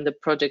when the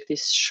project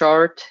is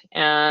short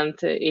and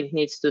it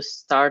needs to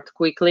start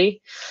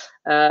quickly,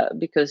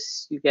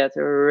 because you get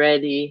a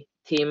ready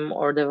team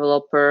or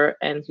developer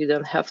and you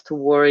don't have to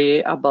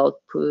worry about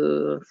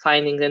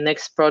finding the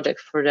next project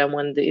for them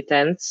when it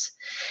ends.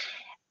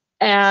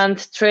 And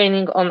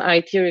training on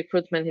IT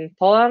recruitment in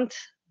Poland.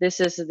 This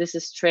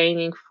is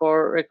training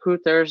for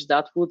recruiters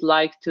that would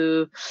like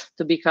to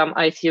become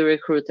IT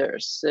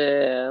recruiters.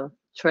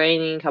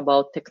 Training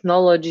about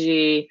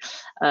technology,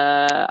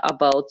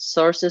 about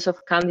sources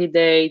of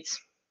candidates,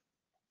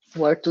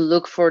 where to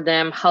look for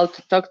them, how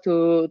to talk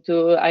to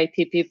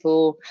IT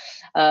people,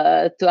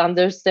 to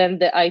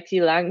understand the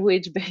IT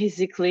language,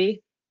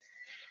 basically.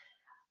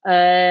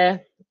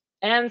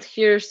 And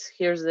here's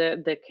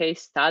the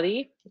case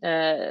study.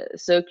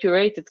 So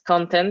Curated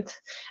Content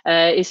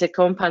is a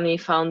company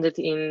founded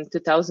in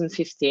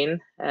 2015,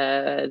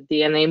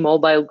 DNA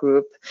Mobile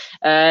Group.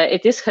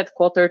 It is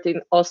headquartered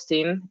in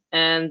Austin,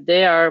 and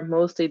they are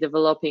mostly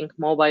developing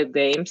mobile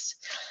games.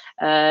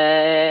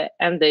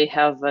 And they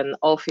have an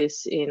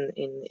office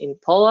in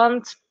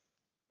Poland.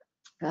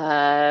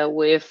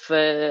 With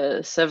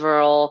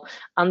several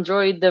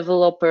Android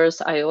developers,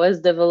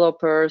 iOS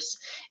developers,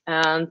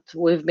 and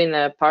we've been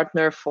a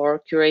partner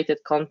for Curated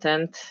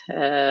Content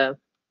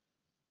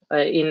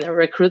in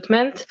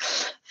recruitment.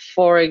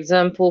 For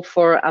example,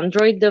 for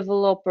Android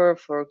developer,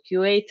 for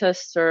QA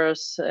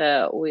testers,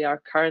 we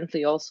are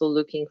currently also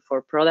looking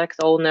for product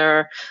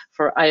owner,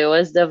 for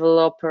iOS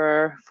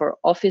developer, for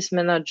office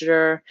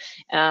manager,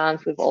 and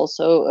we've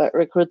also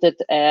recruited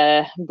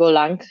a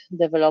Golang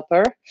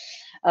developer.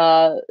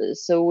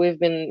 So we've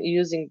been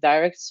using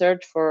direct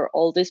search for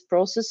all these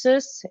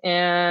processes,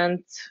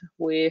 and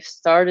we've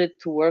started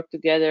to work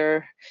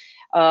together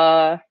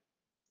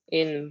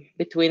in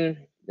between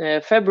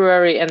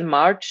February and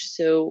March.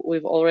 So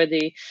we've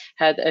already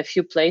had a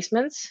few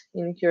placements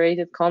in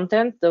curated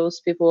content.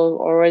 Those people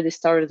already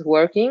started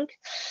working,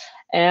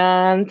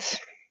 and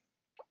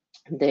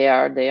they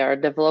are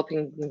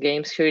developing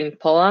games here in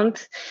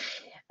Poland.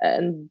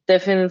 And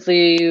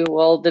definitely,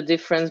 well, the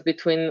difference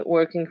between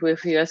working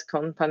with US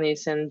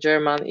companies and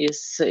German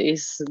is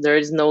there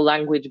is no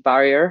language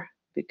barrier,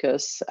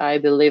 because I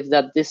believe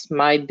that this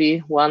might be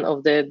one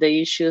of the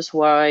issues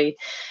why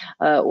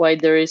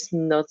there is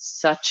not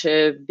such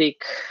a big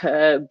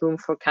boom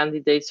for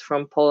candidates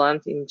from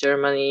Poland in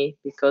Germany,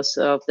 because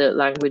of the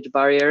language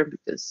barrier,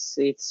 because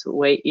it's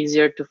way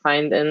easier to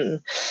find an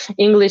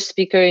English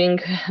speaking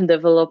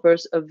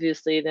developers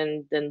obviously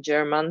than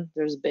German.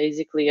 There's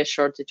basically a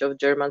shortage of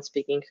German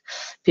speaking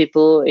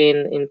people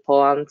in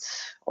Poland,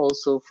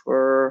 also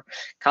for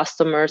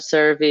customer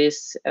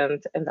service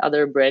and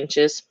other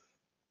branches.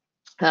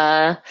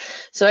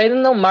 So I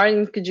don't know,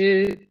 Martin, could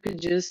you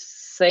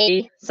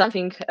say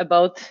something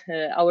about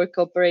our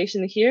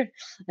cooperation here?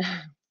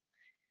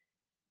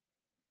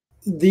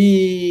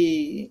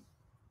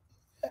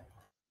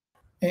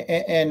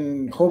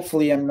 And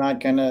hopefully I'm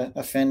not going to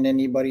offend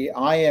anybody.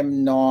 I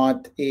am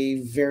not a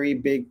very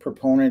big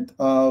proponent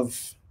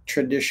of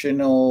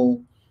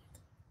traditional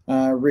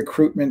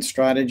recruitment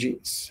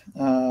strategies.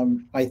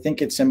 I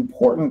think it's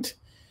important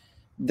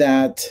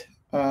that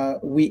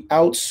we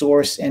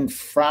outsource and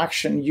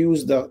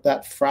use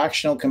that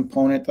fractional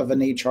component of an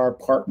HR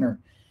partner.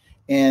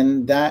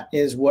 And that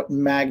is what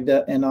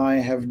Magda and I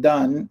have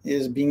done,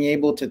 is being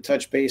able to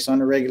touch base on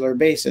a regular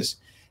basis,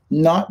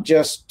 not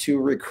just to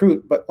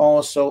recruit, but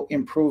also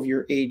improve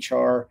your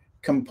HR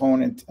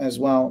component as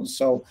well.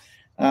 So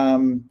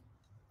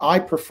I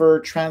prefer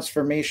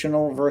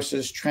transformational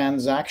versus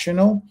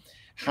transactional.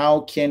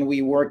 How can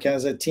we work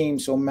as a team?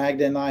 So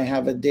Magda and I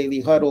have a daily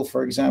huddle,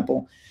 for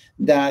example,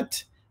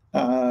 that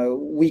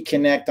we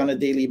connect on a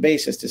daily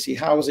basis to see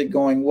how is it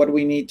going, what do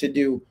we need to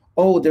do.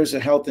 Oh, there's a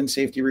health and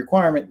safety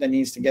requirement that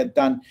needs to get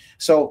done.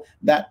 So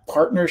that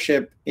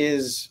partnership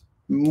is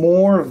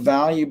more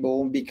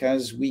valuable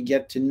because we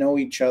get to know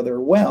each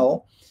other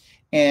well,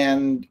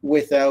 and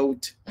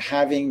without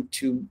having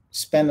to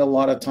spend a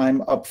lot of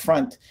time up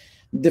front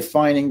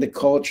defining the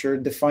culture,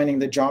 defining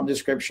the job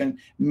description.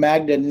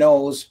 Magda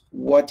knows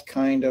what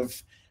kind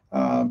of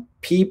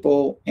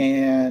people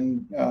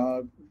and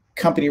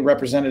company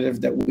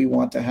representative that we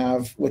want to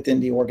have within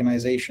the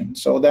organization.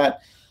 So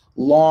that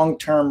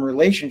long-term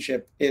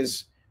relationship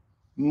is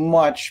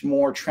much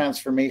more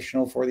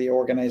transformational for the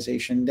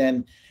organization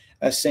than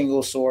a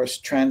single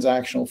source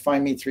transactional,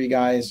 find me 3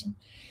 guys.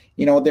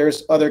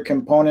 There's other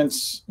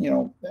components,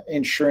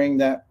 ensuring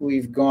that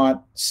we've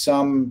got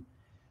some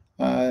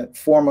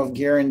form of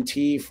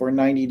guarantee for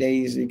 90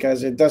 days,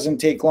 because it doesn't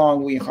take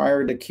long. We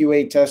hired a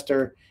QA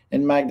tester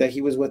in Magda.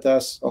 He was with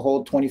us a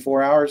whole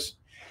 24 hours.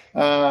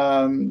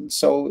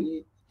 So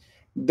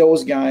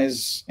those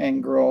guys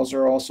and girls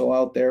are also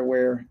out there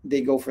where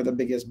they go for the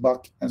biggest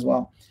buck as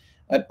well.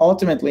 But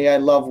ultimately, I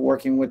love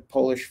working with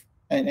Polish,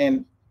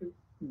 and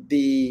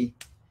the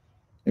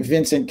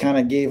Vincent kind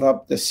of gave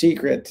up the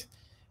secret.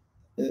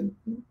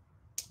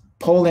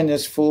 Poland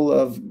is full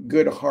of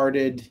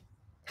good-hearted,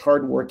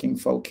 hardworking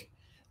folk.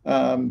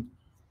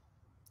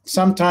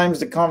 Sometimes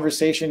the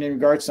conversation in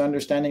regards to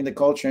understanding the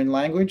culture and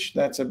language,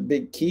 that's a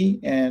big key,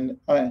 and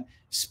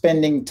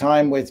spending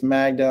time with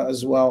Magda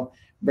as well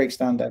breaks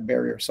down that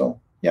barrier.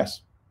 So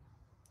yes,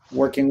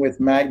 working with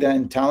Magda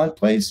and Talent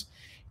Place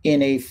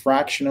in a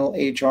fractional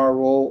HR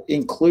role,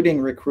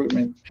 including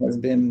recruitment, has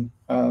been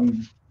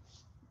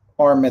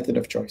our method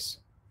of choice.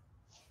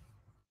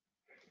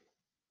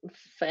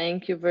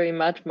 Thank you very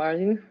much,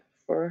 Martin,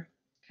 for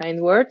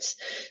kind words.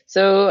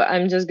 So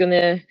I'm just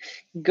gonna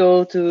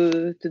go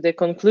to the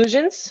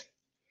conclusions.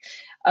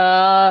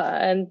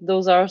 And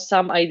those are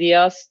some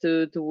ideas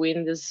to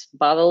win this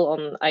battle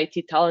on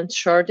IT talent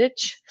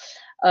shortage.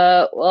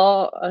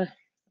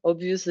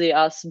 Obviously,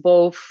 as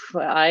both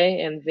I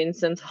and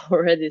Vincent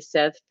already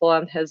said,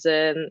 Poland has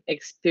an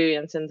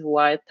experienced and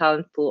wide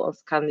talent pool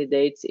of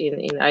candidates in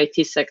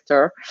IT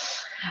sector.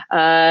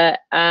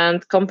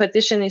 And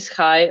competition is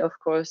high, of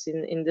course,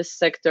 in this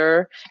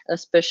sector,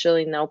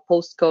 especially now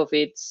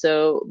post-COVID.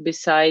 So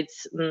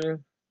besides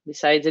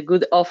a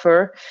good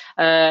offer,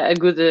 a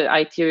good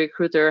IT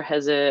recruiter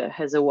has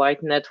a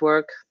wide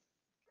network.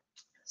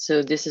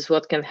 So this is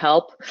what can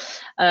help.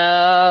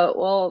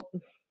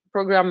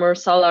 Programmer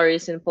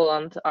salaries in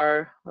Poland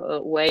are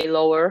way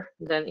lower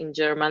than in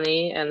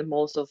Germany and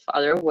most of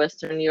other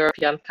Western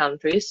European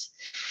countries.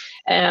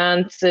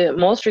 And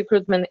most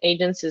recruitment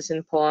agencies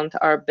in Poland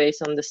are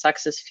based on the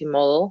success fee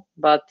model,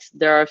 but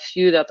there are a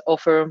few that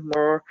offer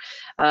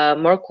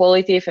more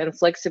qualitative and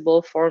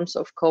flexible forms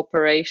of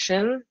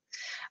cooperation.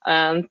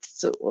 And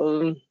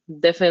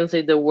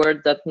definitely the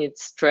word that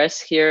needs stress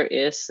here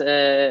is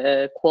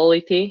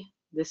quality.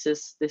 This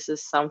is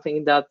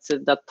something that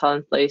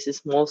Talent Place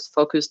is most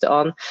focused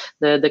on,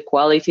 the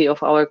quality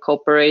of our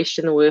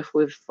cooperation with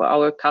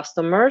our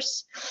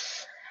customers.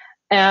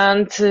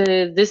 And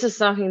this is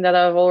something that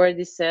I've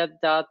already said,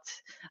 that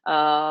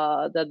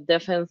that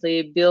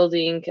definitely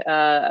building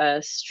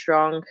a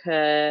strong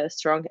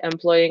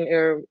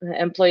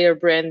employer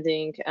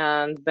branding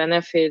and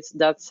benefits,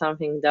 that's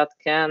something that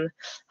can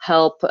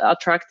help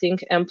attracting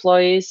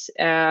employees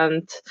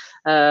and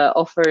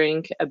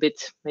offering a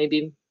bit,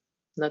 maybe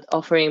not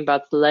offering,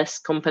 but less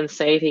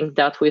compensating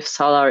that with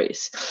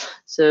salaries.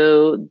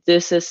 So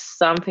this is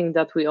something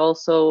that we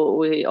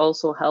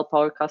also help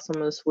our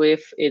customers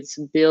with. It's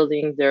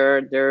building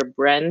their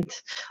brand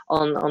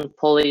on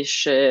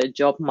Polish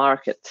job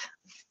market.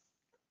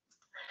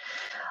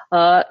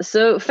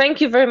 So thank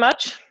you very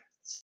much.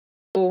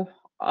 So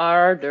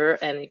are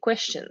there any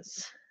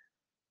questions?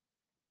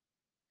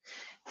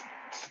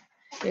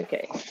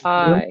 Okay,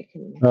 I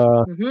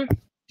can.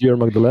 Dear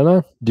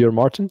Magdalena, dear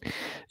Martin,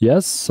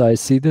 yes, I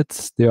see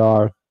that there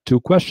are 2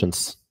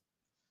 questions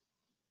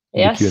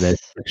in the Q&A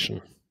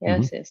section.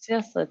 Yes.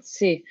 Let's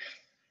see.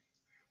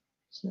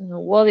 So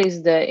what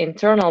is the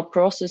internal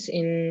process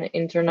in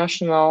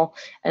international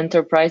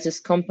enterprises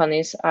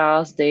companies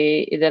as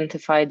they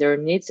identify their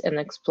needs and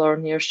explore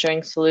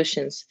nearshoring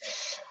solutions?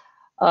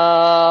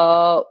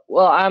 Well,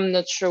 I'm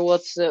not sure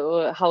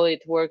how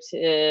it works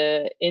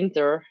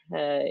inside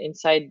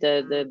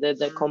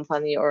the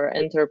company or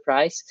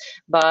enterprise,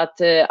 but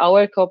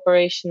our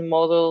cooperation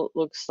model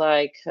looks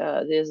like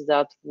this: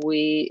 that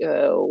we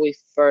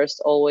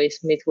first always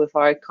meet with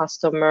our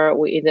customer,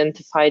 we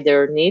identify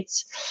their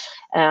needs,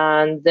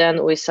 and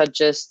then we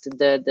suggest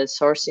the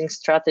sourcing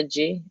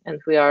strategy,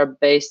 and we are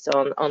based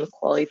on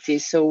quality.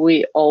 So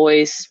we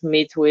always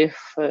meet with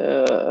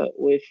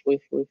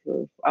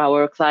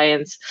our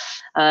clients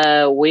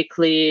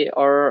weekly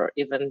or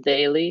even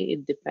daily.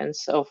 It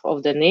depends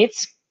of the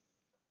needs,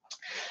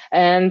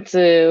 and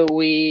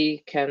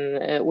we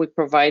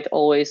provide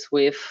always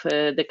with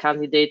the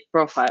candidate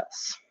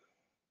profiles.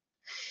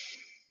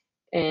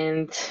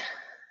 And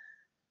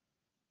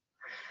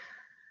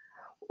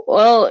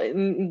well,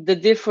 the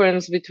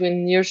difference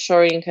between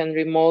nearshoring and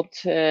remote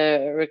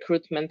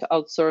recruitment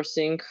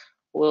outsourcing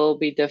will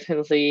be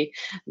definitely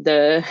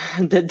the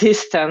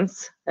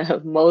distance,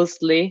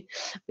 mostly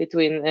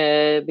between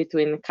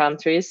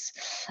countries.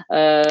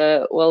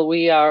 Well,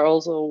 we are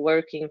also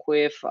working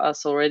with,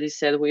 as already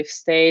said, with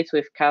states,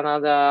 with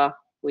Canada,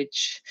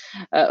 which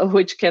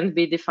can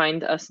be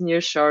defined as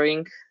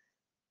nearshoring.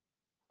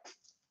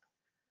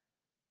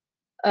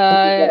 What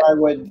I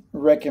would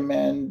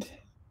recommend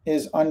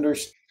is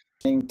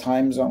understanding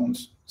time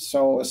zones.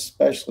 So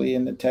especially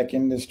in the tech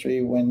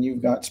industry, when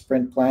you've got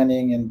sprint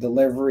planning and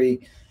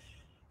delivery,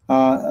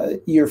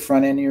 your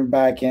front end and your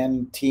back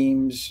end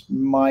teams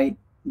might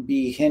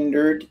be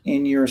hindered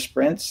in your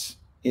sprints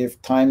if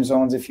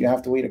you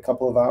have to wait a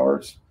couple of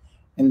hours.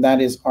 And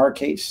that is our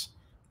case,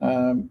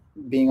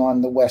 being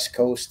on the west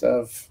coast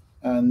of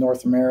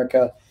North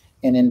America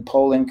and in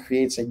Poland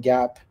creates a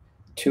gap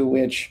to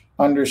which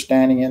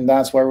understanding, and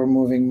that's why we're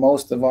moving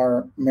most of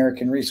our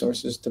American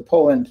resources to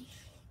Poland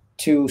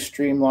to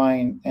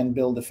streamline and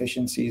build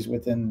efficiencies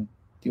within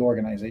the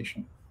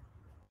organization.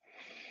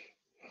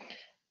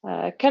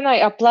 Can I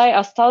apply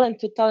as talent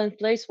to Talent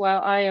Place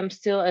while I am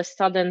still a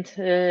student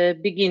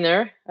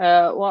beginner?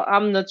 Well,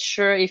 I'm not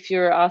sure if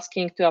you're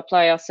asking to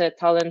apply as a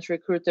talent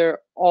recruiter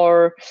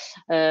or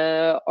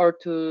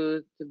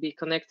to be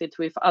connected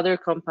with other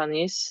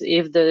companies.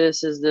 If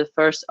this is the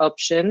first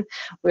option,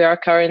 we are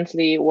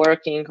currently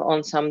working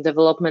on some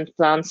development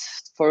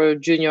plans for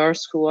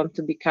juniors who want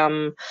to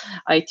become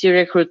IT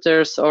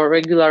recruiters or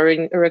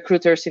regular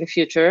recruiters in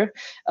future.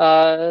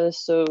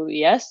 So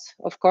yes,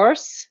 of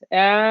course.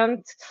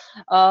 And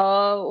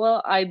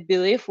well, I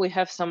believe we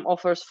have some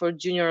offers for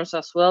juniors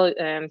as well,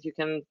 and you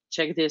can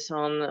check this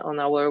on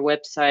our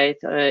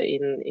website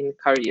in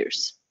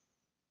careers.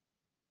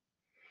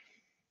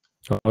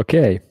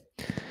 Okay.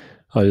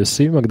 You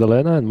see,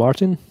 Magdalena and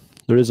Martin,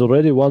 there is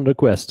already one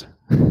request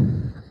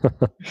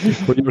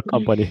for your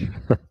company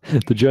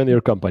to join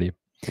your company.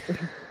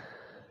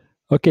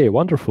 Okay,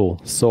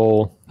 wonderful.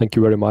 So thank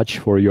you very much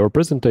for your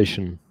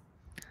presentation.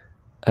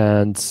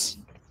 And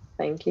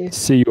thank you.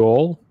 See you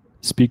all,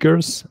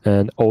 speakers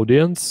and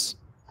audience,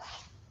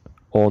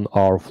 on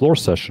our floor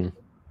session.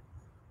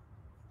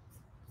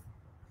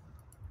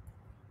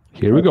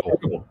 Here we go.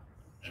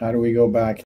 How do we go back?